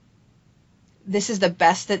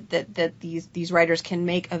best that these writers can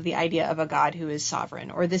make of the idea of a God who is sovereign,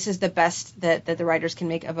 or this is the best that the writers can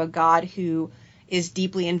make of a God who is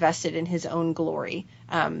deeply invested in his own glory.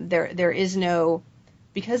 There is no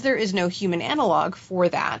human analog for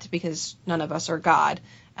that, because none of us are God.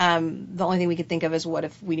 The only thing we could think of is what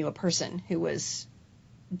if we knew a person who was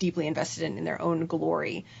deeply invested in their own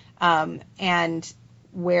glory, and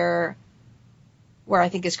where I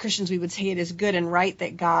think as Christians we would say it is good and right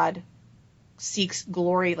that God seeks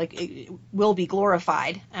glory, like it will be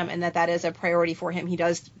glorified, and that is a priority for him. He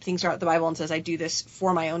does things throughout the Bible and says, I do this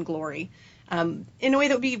for my own glory, in a way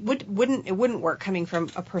that wouldn't work coming from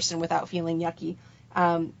a person without feeling yucky.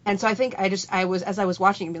 And so I think as I was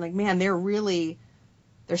watching it, being like, man, they're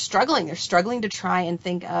struggling to try and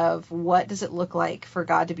think of what does it look like for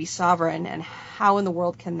God to be sovereign, and how in the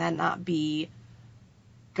world can that not be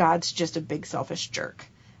God's just a big selfish jerk.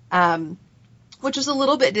 Which was a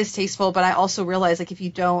little bit distasteful, but I also realized, like,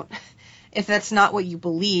 if that's not what you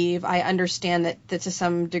believe, I understand that to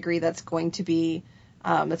some degree that's going to be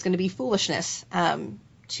foolishness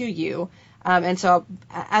to you. And so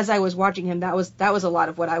as I was watching him, that was a lot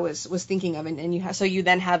of what I was thinking of. And you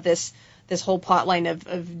then have this whole plot line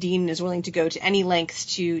of Dean is willing to go to any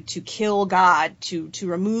lengths to kill God, to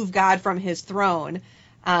remove God from his throne,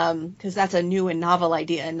 because that's a new and novel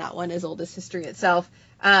idea and not one as old as history itself.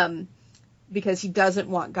 Because he doesn't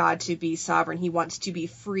want God to be sovereign. He wants to be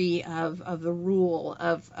free of the rule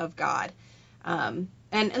of God. And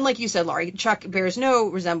like you said, Laurie, Chuck bears no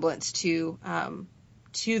resemblance to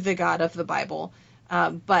the God of the Bible.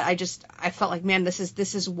 But I felt like, man, this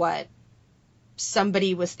is what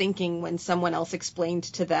somebody was thinking when someone else explained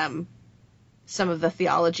to them some of the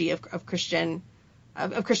theology of Christian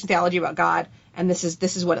theology about God. And this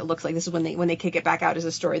is what it looks like. This is when they kick it back out as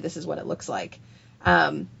a story. This is what it looks like.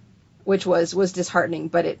 Which was disheartening,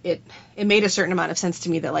 but it made a certain amount of sense to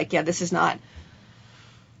me that, like, yeah, this is not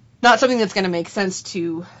something that's going to make sense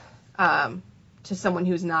to someone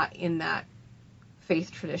who's not in that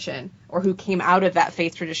faith tradition, or who came out of that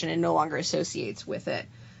faith tradition and no longer associates with it.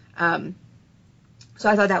 So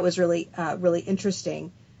I thought that was really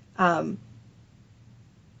interesting.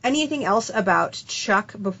 Anything else about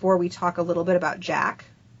Chuck before we talk a little bit about Jack?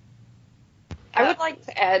 I would like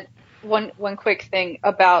to add one quick thing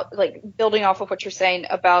about, like, building off of what you're saying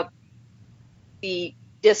about the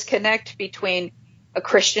disconnect between a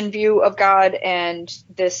Christian view of God and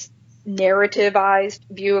this narrativized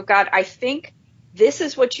view of God. I think this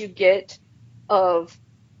is what you get of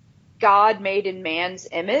God made in man's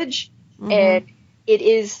image. Mm-hmm. And it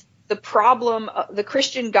is the problem. The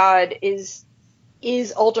Christian God is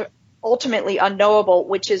ultimately unknowable,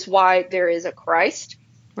 which is why there is a Christ.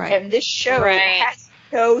 Right. And this show has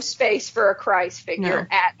no space for a Christ figure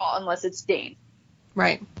at all, unless it's Dean.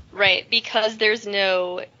 Right. Right, because there's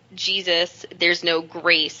no Jesus, there's no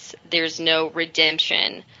grace, there's no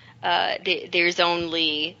redemption. There's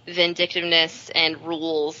only vindictiveness and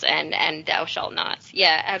rules and thou shalt not.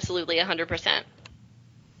 Yeah, absolutely, 100%.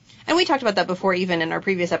 And we talked about that before, even in our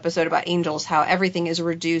previous episode about angels, how everything is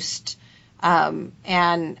reduced, and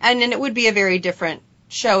it would be a very different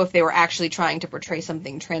show if they were actually trying to portray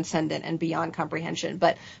something transcendent and beyond comprehension.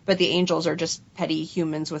 But the angels are just petty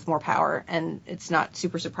humans with more power, and it's not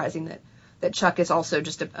super surprising that Chuck is also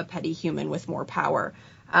just a petty human with more power.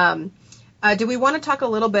 Do we want to talk a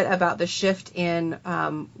little bit about the shift in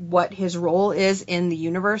what his role is in the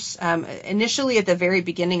universe? Initially, at the very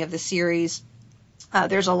beginning of the series,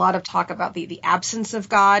 there's a lot of talk about the absence of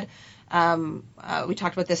God. We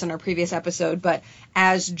talked about this in our previous episode, but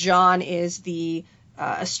as John is the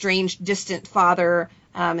estranged, distant father,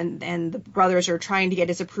 and the brothers are trying to get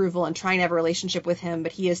his approval and trying to have a relationship with him,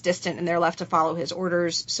 but he is distant and they're left to follow his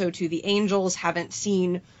orders. So too the angels haven't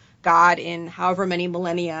seen God in however many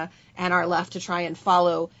millennia and are left to try and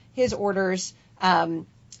follow his orders.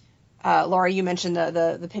 Laurie, you mentioned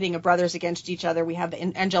the pitting of brothers against each other. We have the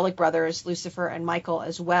angelic brothers, Lucifer and Michael,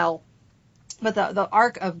 as well. But the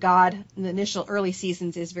arc of God in the initial early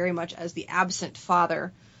seasons is very much as the absent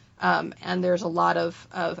father. And there's a lot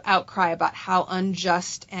of outcry about how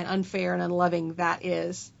unjust and unfair and unloving that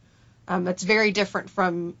is. It's very different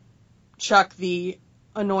from Chuck, the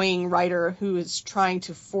annoying writer who is trying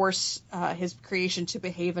to force his creation to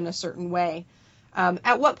behave in a certain way.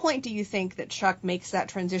 At what point do you think that Chuck makes that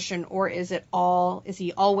transition, or is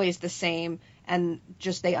he always the same and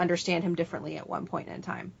just they understand him differently at one point in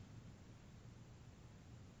time?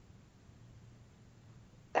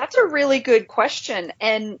 That's a really good question.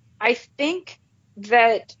 And I think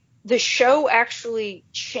that the show actually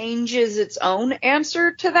changes its own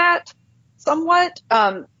answer to that somewhat.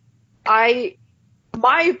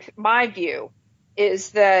 My view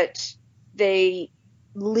is that they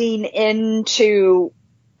lean into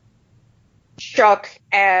Chuck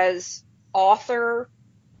as author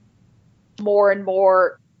more and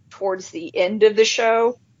more towards the end of the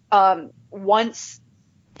show. Once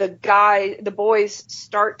the boys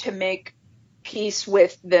start to make peace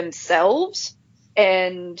with themselves,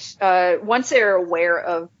 and once they're aware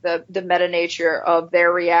of the meta nature of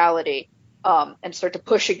their reality, and start to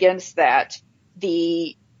push against that,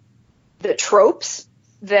 the tropes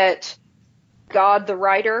that God the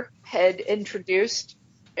writer had introduced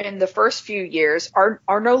in the first few years are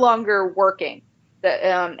no longer working.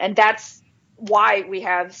 And that's why we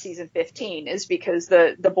have season 15, is because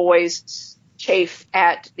the boys chafe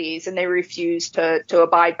at these and they refuse to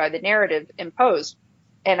abide by the narrative imposed.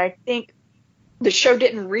 And I think the show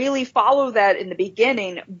didn't really follow that in the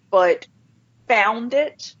beginning, but found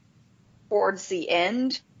it towards the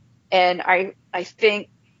end. And I think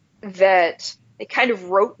that they kind of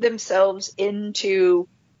wrote themselves into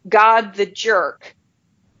God the jerk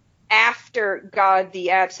after God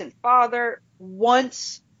the absent father,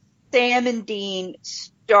 once Sam and Dean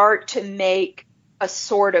start to make a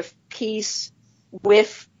sort of peace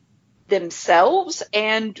with themselves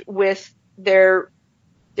and with their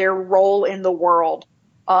role in the world.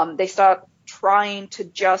 They stop trying to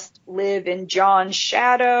just live in John's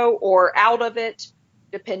shadow or out of it,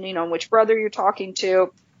 depending on which brother you're talking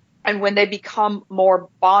to. And when they become more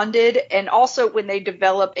bonded, and also when they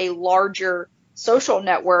develop a larger social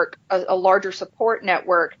network, a larger support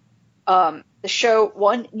network, the show,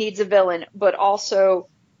 one, needs a villain, but also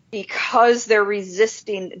because they're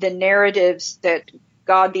resisting the narratives that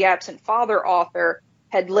God the absent father author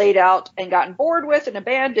had laid out and gotten bored with and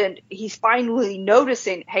abandoned, he's finally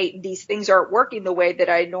noticing, hey, these things aren't working the way that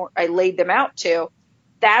I laid them out to.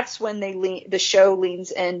 That's when the show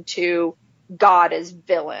leans into God as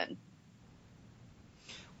villain.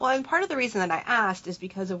 Well, and part of the reason that I asked is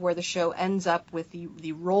because of where the show ends up with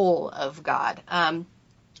the role of God.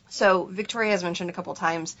 So Victoria has mentioned a couple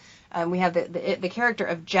times, we have the character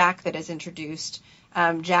of Jack that is introduced.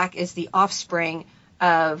 Jack is the offspring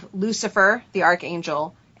of Lucifer, the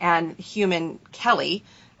archangel, and human Kelly.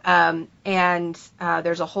 And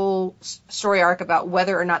there's a whole story arc about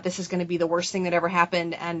whether or not this is going to be the worst thing that ever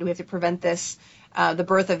happened, and we have to prevent this, the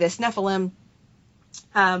birth of this Nephilim.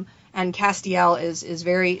 And Castiel is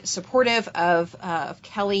very supportive of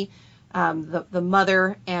Kelly, the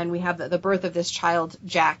mother, and we have the birth of this child,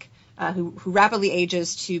 Jack, who rapidly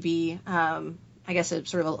ages to be, I guess, a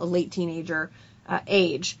sort of a late teenager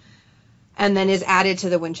age, and then is added to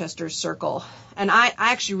the Winchesters circle. And I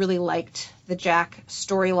actually really liked the Jack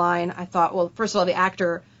storyline. I thought, well, first of all, the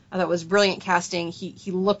actor I thought was brilliant casting.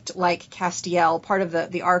 He looked like Castiel. Part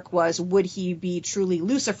of the arc was, would he be truly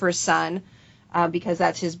Lucifer's son, because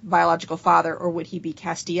that's his biological father, or would he be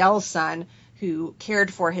Castiel's son, who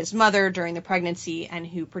cared for his mother during the pregnancy and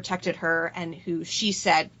who protected her, and who she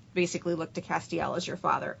said basically looked to Castiel as your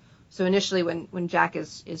father. So initially when Jack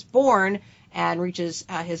is born and reaches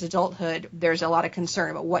his adulthood, there's a lot of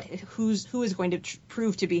concern about who is going to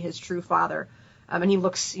prove to be his true father. And he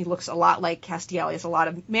looks a lot like Castiel. He has a lot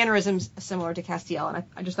of mannerisms similar to Castiel, and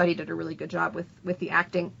I just thought he did a really good job with the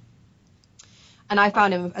acting. And I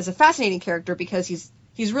found him as a fascinating character because he's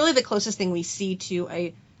really the closest thing we see to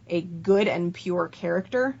a good and pure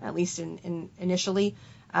character, at least in initially,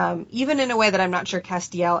 even in a way that I'm not sure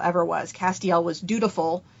Castiel ever was. Castiel was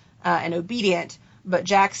dutiful and obedient, but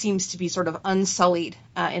Jack seems to be sort of unsullied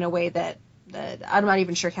in a way that I'm not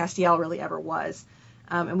even sure Castiel really ever was.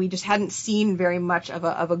 And we just hadn't seen very much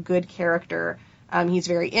of a good character. He's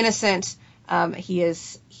very innocent. He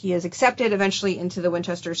is accepted eventually into the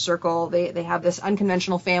Winchester circle. They have this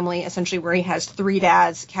unconventional family, essentially, where he has three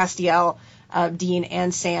dads, Castiel, Dean,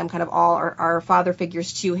 and Sam, kind of all are father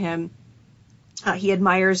figures to him. He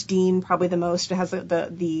admires Dean probably the most, has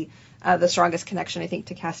the strongest connection, I think,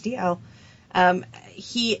 to Castiel.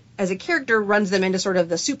 He, as a character, runs them into sort of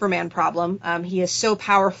the Superman problem. He is so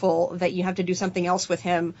powerful that you have to do something else with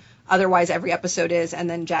him, otherwise every episode is, and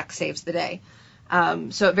then Jack saves the day.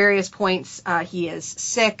 So at various points, he is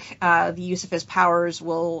sick. The use of his powers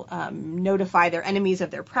will notify their enemies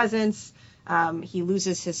of their presence. He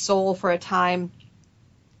loses his soul for a time,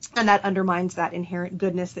 and that undermines that inherent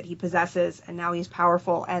goodness that he possesses, and now he's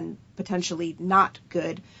powerful and potentially not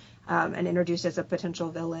good, and introduced as a potential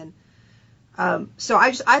villain. So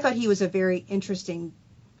I thought he was a very interesting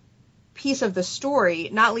piece of the story,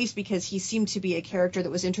 not least because he seemed to be a character that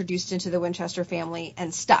was introduced into the Winchester family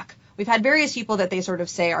and stuck. We've had various people that they sort of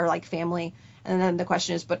say are like family, and then the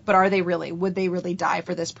question is, but are they really? Would they really die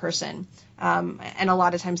for this person? And a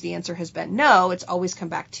lot of times the answer has been no. It's always come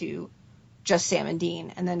back to just Sam and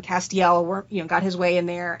Dean, and then Castiel got his way in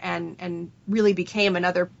there and really became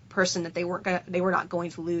another person that they were not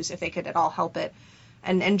going to lose if they could at all help it.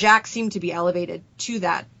 And Jack seemed to be elevated to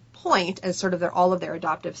that point as sort of all of their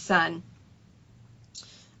adoptive son,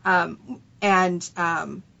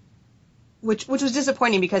 which was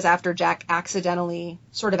disappointing because after Jack accidentally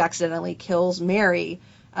kills Mary,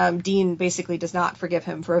 Dean basically does not forgive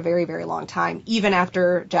him for a very, very long time, even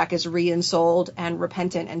after Jack is re-ensouled and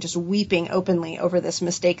repentant and just weeping openly over this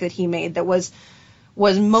mistake that he made that was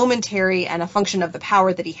momentary and a function of the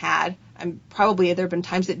power that he had. And probably there have been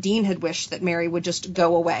times that Dean had wished that Mary would just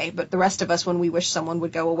go away, but the rest of us, when we wish someone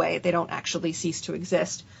would go away, they don't actually cease to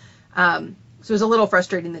exist. So it was a little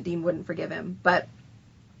frustrating that Dean wouldn't forgive him. But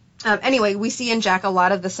anyway, we see in Jack a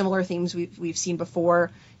lot of the similar themes we've seen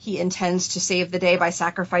before. He intends to save the day by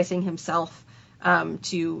sacrificing himself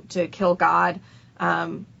to kill God.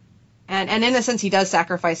 And in a sense, he does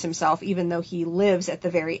sacrifice himself, even though he lives at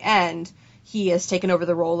the very end. He has taken over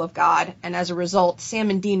the role of God, and as a result, Sam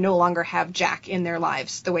and Dean no longer have Jack in their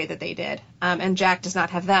lives the way that they did, and Jack does not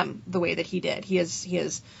have them the way that he did. He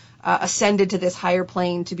has ascended to this higher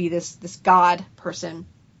plane to be this God person,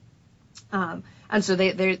 and so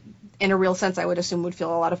they in a real sense, I would assume, would feel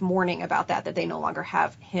a lot of mourning about that they no longer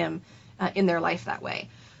have him in their life that way.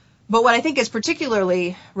 But what I think is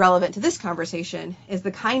particularly relevant to this conversation is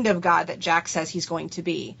the kind of God that Jack says he's going to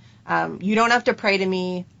be. You don't have to pray to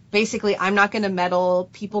me. Basically, I'm not going to meddle.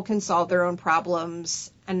 People can solve their own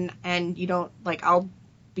problems, and you don't, like, I'll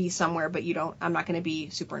be somewhere, but I'm not going to be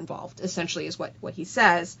super involved, essentially is what he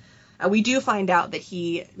says. We do find out that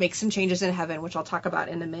he makes some changes in heaven, which I'll talk about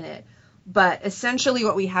in a minute. But essentially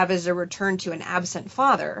what we have is a return to an absent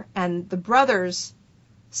father, and the brothers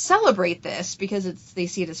celebrate this because they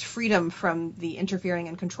see it as freedom from the interfering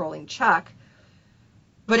and controlling Chuck.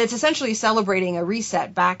 But it's essentially celebrating a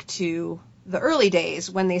reset back to the early days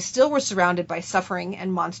when they still were surrounded by suffering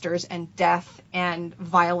and monsters and death and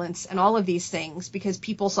violence and all of these things, because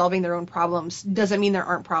people solving their own problems doesn't mean there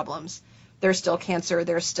aren't problems. There's still cancer,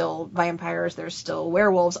 there's still vampires, there's still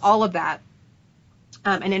werewolves, all of that.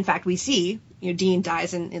 And in fact, we see, Dean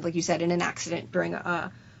dies in, like you said, in an accident during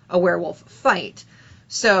a werewolf fight.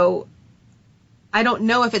 So I don't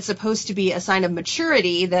know if it's supposed to be a sign of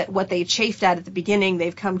maturity that what they chafed at the beginning,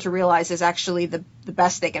 they've come to realize is actually the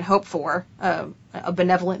best they can hope for, a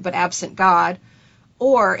benevolent but absent God,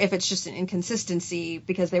 or if it's just an inconsistency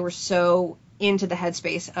because they were so into the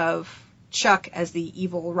headspace of Chuck as the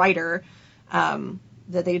evil writer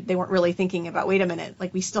that they weren't really thinking about, wait a minute,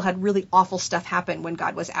 like we still had really awful stuff happen when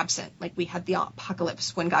God was absent. Like we had the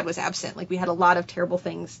apocalypse when God was absent. Like we had a lot of terrible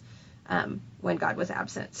things when God was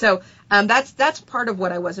absent. So that's part of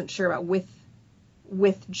what I wasn't sure about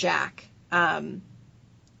with Jack, and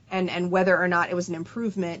whether or not it was an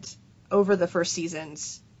improvement over the first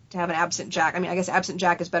seasons to have an absent Jack. I mean, I guess absent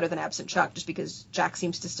Jack is better than absent Chuck, just because Jack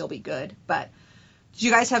seems to still be good. But do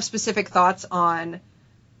you guys have specific thoughts on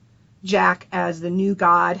Jack as the new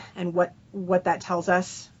God and what that tells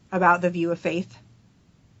us about the view of faith?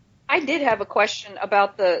 I did have a question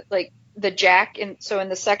about the Jack, and so in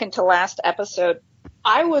the second to last episode,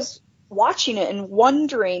 I was watching it and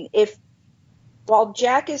wondering if, while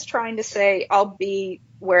Jack is trying to say, I'll be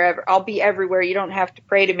wherever, I'll be everywhere, you don't have to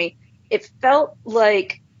pray to me, it felt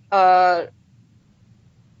like a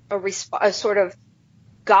sort of,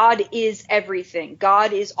 God is everything.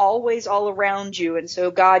 God is always all around you, and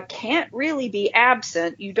so God can't really be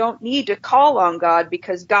absent. You don't need to call on God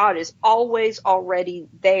because God is always already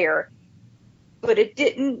there. But it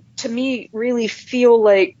didn't, to me, really feel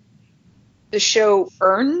like the show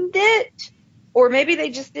earned it, or maybe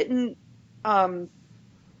they just didn't.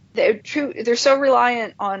 They're so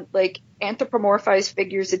reliant on like anthropomorphized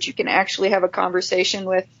figures that you can actually have a conversation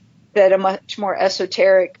with, that a much more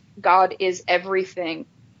esoteric God is everything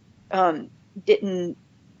didn't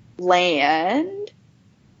land.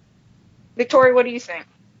 Victoria, what do you think?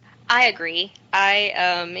 I agree.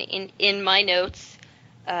 In my notes,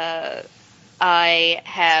 I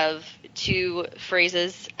have two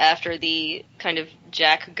phrases after the kind of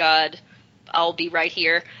Jack God, I'll be right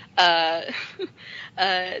here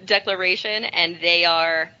declaration, and they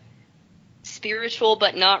are, spiritual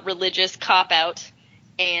but not religious cop-out,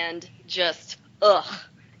 and just ugh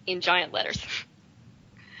in giant letters.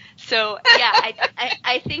 So yeah,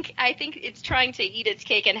 I think it's trying to eat its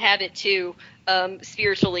cake and have it too,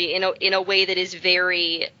 spiritually in a way that is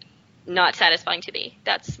very not satisfying to me.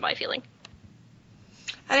 That's my feeling.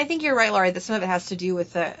 And I think you're right, Laurie, that some of it has to do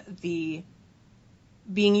with the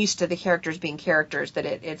being used to the characters being characters, that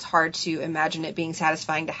it's hard to imagine it being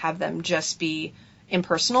satisfying to have them just be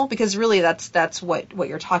impersonal, because really that's what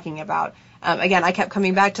you're talking about. Again, I kept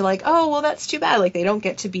coming back to like, oh, well, that's too bad. Like, they don't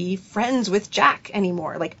get to be friends with Jack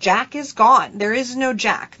anymore. Like, Jack is gone. There is no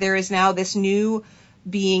Jack. There is now this new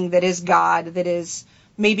being that is God, that is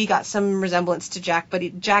maybe got some resemblance to Jack,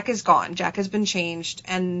 but Jack is gone. Jack has been changed,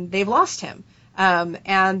 and they've lost him.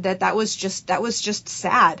 And that was just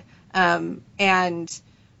sad. And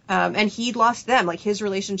he lost them. Like, his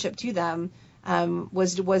relationship to them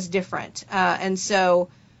was different. And so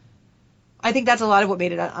I think that's a lot of what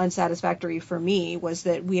made it unsatisfactory for me, was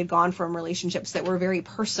that we had gone from relationships that were very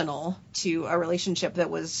personal to a relationship that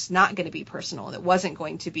was not going to be personal, that wasn't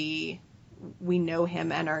going to be, we know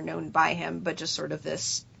him and are known by him, but just sort of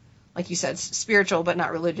this, like you said, spiritual but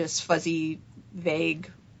not religious, fuzzy,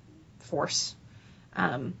 vague force.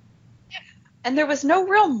 And there was no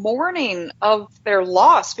real mourning of their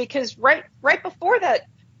loss, because right before that,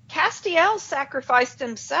 Castiel sacrificed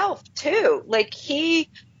himself too. Like, he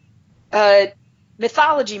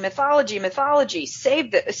mythology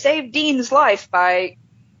saved Dean's life by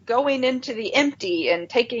going into the empty and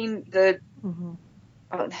taking the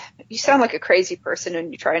you sound like a crazy person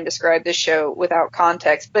when you try and describe this show without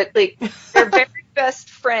context, but like, their very best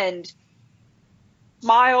friend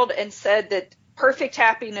smiled and said that perfect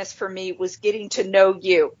happiness for me was getting to know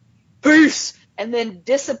you. Peace! And then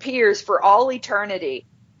disappears for all eternity.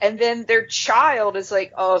 And then their child is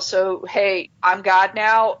like, oh, so, hey, I'm God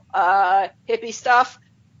now, hippie stuff,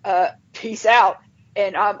 peace out.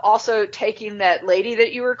 And I'm also taking that lady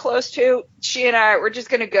that you were close to. She and I, we're just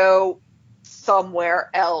going to go somewhere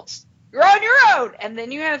else. You're on your own. And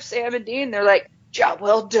then you have Sam and Dean. They're like, job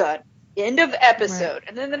well done. End of episode. Right.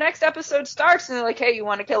 And then the next episode starts, and they're like, hey, you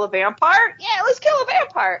want to kill a vampire? Yeah, let's kill a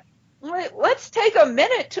vampire. Like, let's take a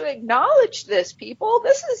minute to acknowledge this, people.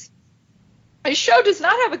 This show does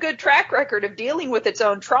not have a good track record of dealing with its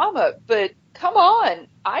own trauma, but come on,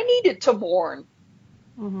 I needed to mourn.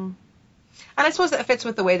 Mm-hmm. And I suppose that fits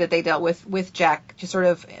with the way that they dealt with Jack, just sort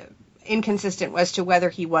of inconsistent as to whether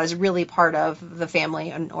he was really part of the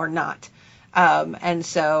family or not. And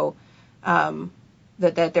so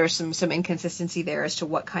that there's some inconsistency there as to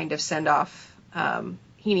what kind of send-off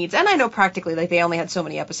he needs. And I know practically, like, they only had so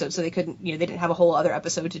many episodes, so they couldn't, they didn't have a whole other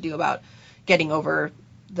episode to do about getting over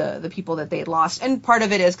the people that they had lost. And part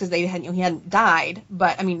of it is because he hadn't died,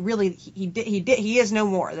 but I mean, really, he is no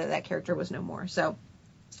more. That character was no more. So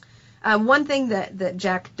one thing that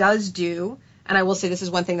Jack does do, and I will say this is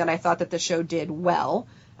one thing that I thought that the show did well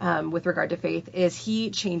with regard to Faith, is he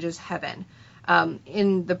changes heaven.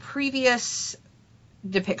 In the previous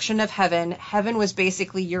depiction of heaven was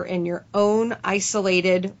basically you're in your own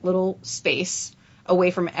isolated little space away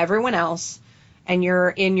from everyone else, and you're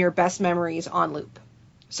in your best memories on loop.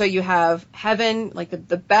 So you have heaven, like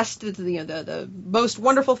the best, the most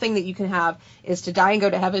wonderful thing that you can have is to die and go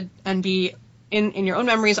to heaven and be in your own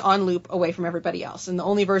memories on loop away from everybody else. And the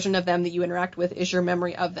only version of them that you interact with is your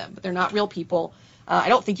memory of them. But they're not real people. I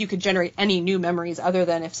don't think you could generate any new memories other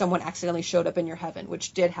than if someone accidentally showed up in your heaven,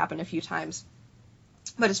 which did happen a few times.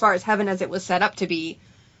 But as far as heaven as it was set up to be,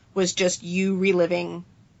 was just you reliving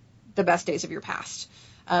the best days of your past.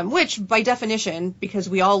 Which, by definition, because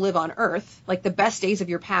we all live on Earth, like, the best days of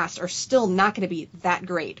your past are still not going to be that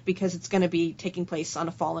great, because it's going to be taking place on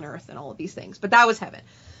a fallen Earth and all of these things. But that was heaven.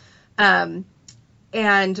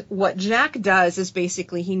 And what Jack does is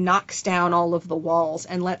basically he knocks down all of the walls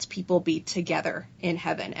and lets people be together in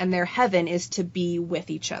heaven. And their heaven is to be with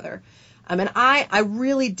each other. And I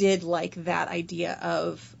really did like that idea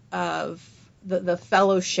of the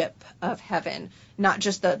fellowship of heaven, not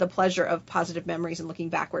just the pleasure of positive memories and looking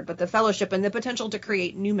backward, but the fellowship and the potential to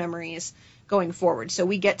create new memories going forward. So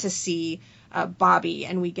we get to see Bobby,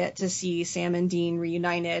 and we get to see Sam and Dean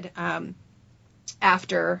reunited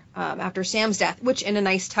after Sam's death, which in a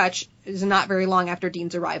nice touch is not very long after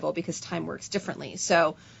Dean's arrival, because time works differently.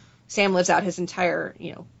 So Sam lives out his entire,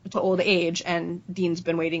 to old age, and Dean's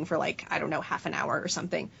been waiting for half an hour or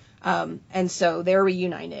something. And so they're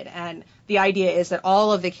reunited, and the idea is that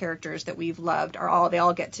all of the characters that we've loved they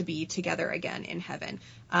all get to be together again in heaven.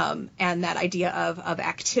 And that idea of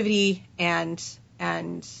activity and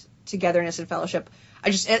togetherness and fellowship,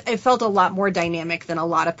 it felt a lot more dynamic than a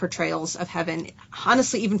lot of portrayals of heaven,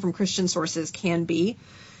 honestly, even from Christian sources, can be.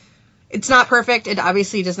 It's not perfect. It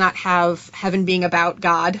obviously does not have heaven being about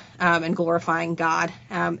God and glorifying God.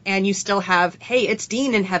 And you still have, hey, it's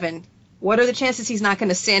Dean in heaven. What are the chances he's not going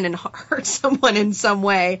to sin and hurt someone in some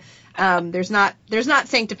way? There's not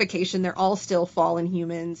sanctification. They're all still fallen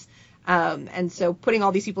humans. And so putting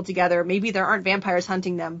all these people together, maybe there aren't vampires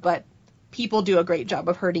hunting them, but people do a great job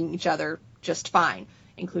of hurting each other just fine,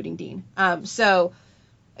 including Dean. So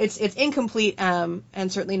it's incomplete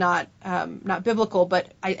and certainly not biblical,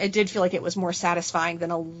 but I did feel like it was more satisfying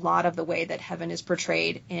than a lot of the way that heaven is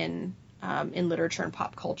portrayed in literature and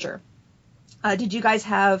pop culture. Did you guys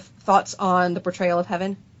have thoughts on the portrayal of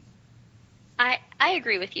heaven? I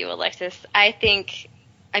agree with you, Alexis.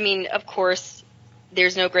 Of course,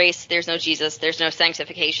 there's no grace, there's no Jesus, there's no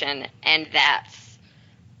sanctification, and that's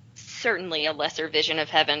certainly a lesser vision of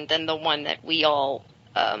heaven than the one that we all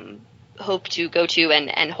hope to go to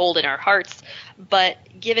and hold in our hearts. But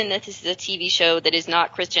given that this is a TV show that is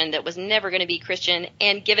not Christian, that was never going to be Christian,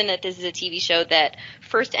 and given that this is a TV show that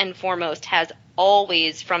first and foremost has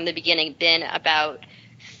always from the beginning been about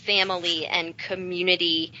family and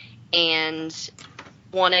community and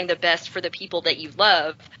wanting the best for the people that you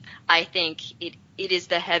love, I think it is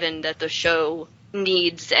the heaven that the show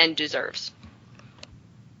needs and deserves.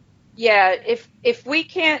 Yeah, if we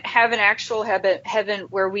can't have an actual heaven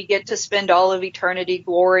where we get to spend all of eternity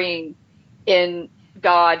glorying in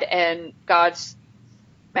God and God's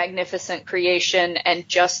magnificent creation and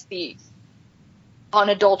just the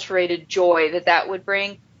unadulterated joy that would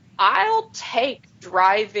bring, I'll take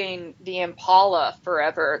driving the Impala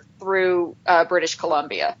forever through British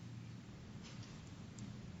Columbia.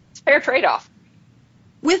 It's a fair trade-off.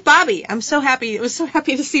 With Bobby. I'm so happy. It was so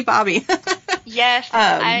happy to see Bobby. Yes.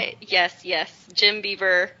 Yes. Jim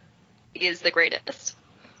Beaver is the greatest.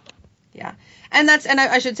 Yeah. And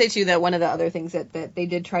I should say too that one of the other things that they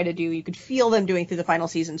did try to do, you could feel them doing through the final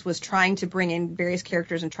seasons, was trying to bring in various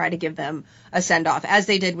characters and try to give them a send-off, as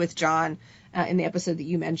they did with John in the episode that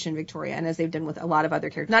you mentioned, Victoria, and as they've done with a lot of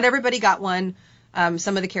other characters. Not everybody got one.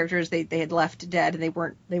 Some of the characters they had left dead, and they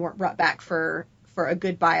weren't brought back for a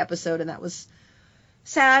goodbye episode, and that was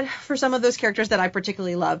sad for some of those characters that I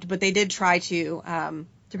particularly loved. But they did try to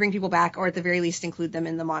bring people back, or at the very least include them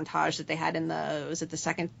in the montage that they had in was it the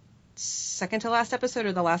second to last episode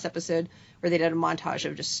or the last episode, where they did a montage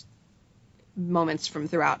of just moments from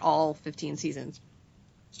throughout all 15 seasons.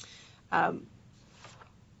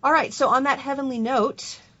 All right, so on that heavenly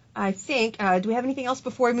note, I think, do we have anything else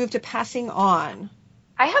before we move to passing on?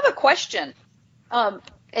 I have a question,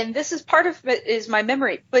 and this is part of it is my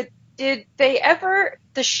memory, but did they ever,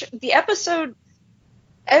 the episode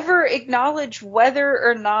ever acknowledge whether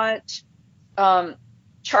or not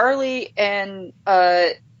Charlie and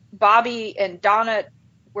Bobby and Donna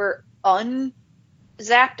were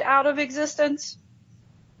unzapped out of existence?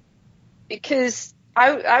 Because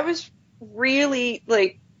I was really,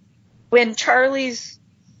 like, when Charlie's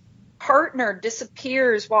partner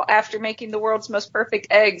disappears while after making the world's most perfect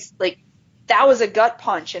eggs, like, that was a gut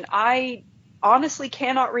punch, and I honestly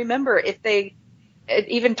cannot remember if they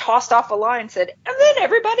even tossed off a line and said, and then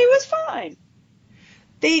everybody was fine.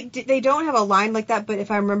 They don't have a line like that, but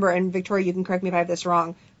if I remember, and Victoria, you can correct me if I have this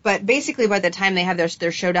wrong, but basically by the time they have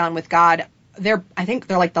their showdown with God, I think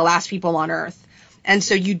they're like the last people on Earth. And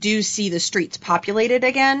so you do see the streets populated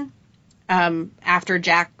again after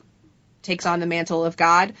Jack takes on the mantle of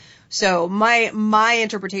God. So my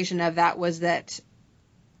interpretation of that was that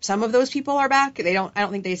some of those people are back. I don't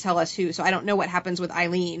think they tell us who. So I don't know what happens with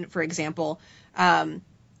Eileen, for example.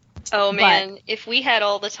 Oh man, if we had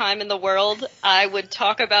all the time in the world, I would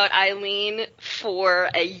talk about Eileen for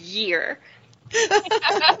a year.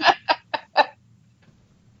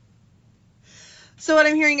 So what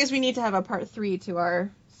I'm hearing is we need to have a part 3 to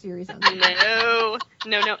our series on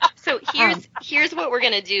No. So here's what we're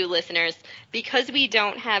gonna do, listeners. Because we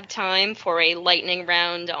don't have time for a lightning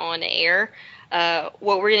round on air,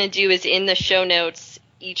 what we're gonna do is in the show notes,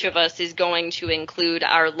 each of us is going to include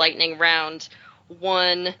our lightning round,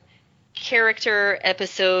 one character,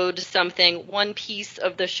 episode, something, one piece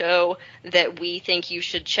of the show that we think you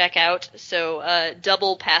should check out. So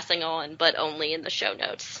double passing on, but only in the show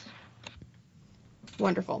notes.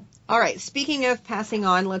 Wonderful. All right. Speaking of passing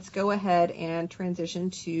on, let's go ahead and transition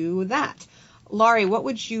to that. Laurie, what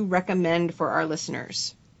would you recommend for our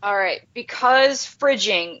listeners? All right. Because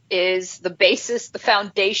fridging is the basis, the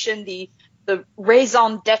foundation, the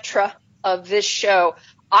raison d'etre of this show,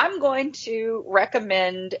 I'm going to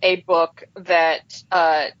recommend a book that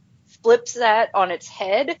flips that on its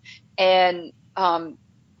head and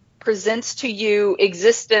presents to you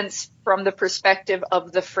existence from the perspective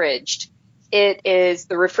of the fridged. It is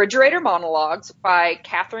The Refrigerator Monologues by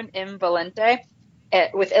Catherine M. Valente,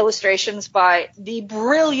 with illustrations by the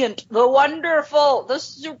brilliant, the wonderful, the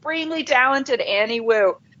supremely talented Annie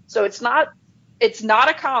Wu. So it's not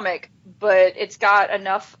a comic, but it's got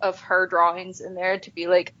enough of her drawings in there to be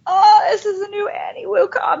like, oh, this is a new Annie Wu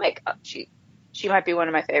comic. Oh, she might be one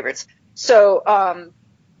of my favorites. So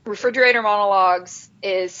Refrigerator Monologues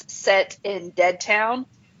is set in Deadtown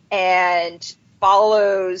and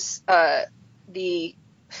follows the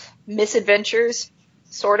misadventures,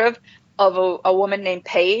 sort of a woman named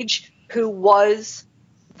Paige, who was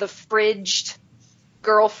the fridged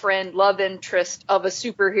girlfriend, love interest of a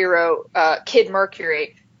superhero, Kid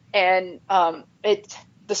Mercury. And it's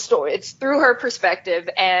through her perspective,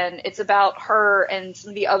 and it's about her and some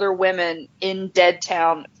of the other women in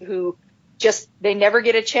Deadtown who they never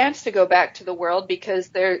get a chance to go back to the world because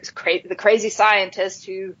there's the crazy scientist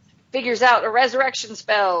who figures out a resurrection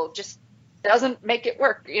spell just doesn't make it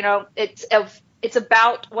work. You know, it's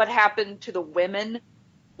about what happened to the women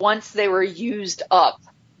once they were used up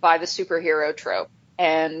by the superhero trope,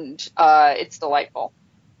 and it's delightful.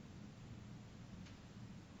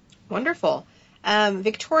 Wonderful.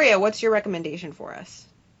 Victoria, what's your recommendation for us?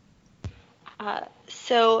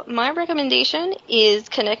 So my recommendation is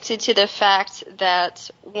connected to the fact that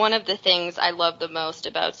one of the things I love the most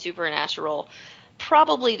about Supernatural,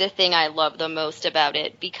 probably the thing I love the most about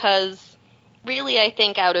it, because really I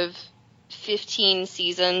think out of 15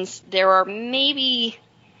 seasons, there are maybe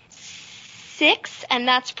 6, and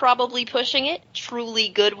that's probably pushing it, truly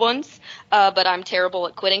good ones, but I'm terrible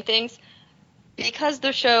at quitting things. Because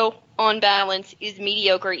the show, on balance, is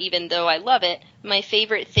mediocre even though I love it, my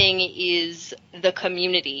favorite thing is the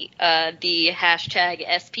community, the hashtag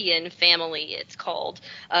SPN family, it's called.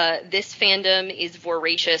 This fandom is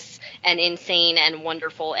voracious and insane and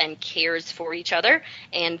wonderful and cares for each other,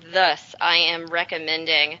 and thus I am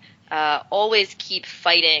recommending Always Keep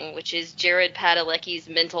Fighting, which is Jared Padalecki's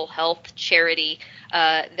mental health charity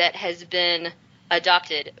that has been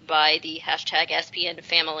adopted by the hashtag SPN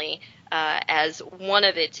family as one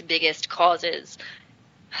of its biggest causes.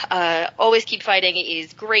 Always Keep Fighting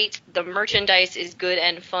is great. The merchandise is good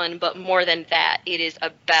and fun, but more than that, it is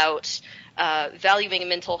about valuing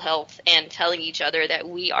mental health and telling each other that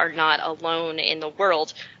we are not alone in the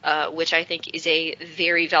world, which I think is a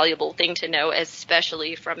very valuable thing to know,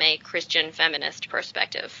 especially from a Christian feminist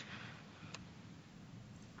perspective.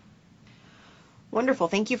 Wonderful.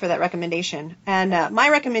 Thank you for that recommendation. And my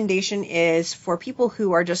recommendation is for people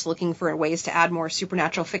who are just looking for ways to add more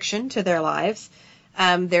supernatural fiction to their lives.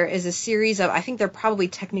 There is a series of, I think they're probably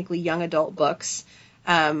technically young adult books,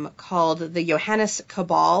 called the Johannes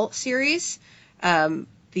Cabal series.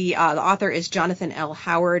 The author is Jonathan L.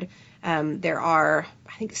 Howard. There are,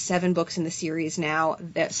 I think, 7 books in the series now.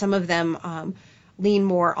 That some of them lean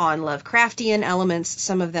more on Lovecraftian elements.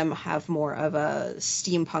 Some of them have more of a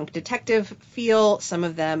steampunk detective feel. Some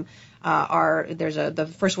of them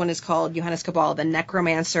the first one is called Johannes Cabal, the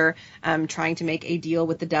Necromancer, trying to make a deal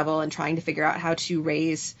with the devil and trying to figure out how to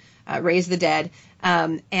raise the dead.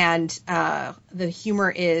 And the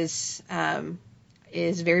humor is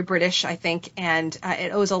very British, I think, and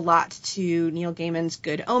it owes a lot to Neil Gaiman's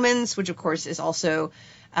Good Omens, which of course is also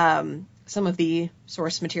some of the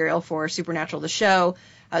source material for Supernatural the show.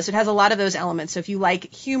 So it has a lot of those elements. So if you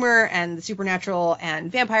like humor and the supernatural and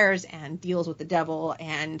vampires and deals with the devil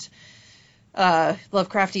and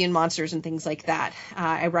Lovecraftian monsters and things like that,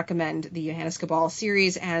 I recommend the Johannes Cabal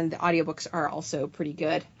series, and the audiobooks are also pretty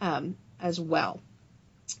good as well.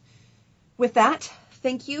 With that,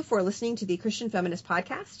 thank you for listening to the Christian Feminist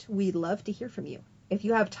Podcast. We'd love to hear from you. If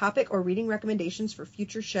you have topic or reading recommendations for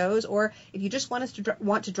future shows, or if you just want us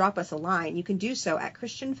to drop us a line, you can do so at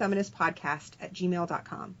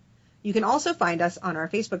christianfeministpodcast@gmail.com. You can also find us on our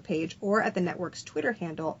Facebook page or at the network's Twitter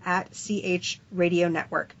handle @CH Radio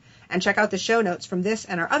Network. And check out the show notes from this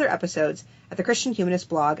and our other episodes at the Christian Humanist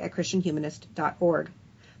blog at christianhumanist.org.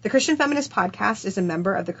 The Christian Feminist Podcast is a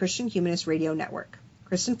member of the Christian Humanist Radio Network.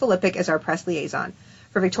 Kristen Filippic is our press liaison.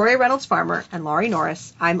 For Victoria Reynolds Farmer and Laurie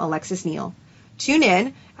Norris, I'm Alexis Neal.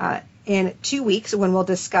 Tune in 2 weeks when we'll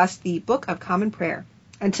discuss the Book of Common Prayer.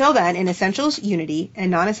 Until then, in essentials, unity, and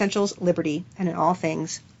non-essentials, liberty, and in all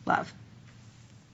things, love.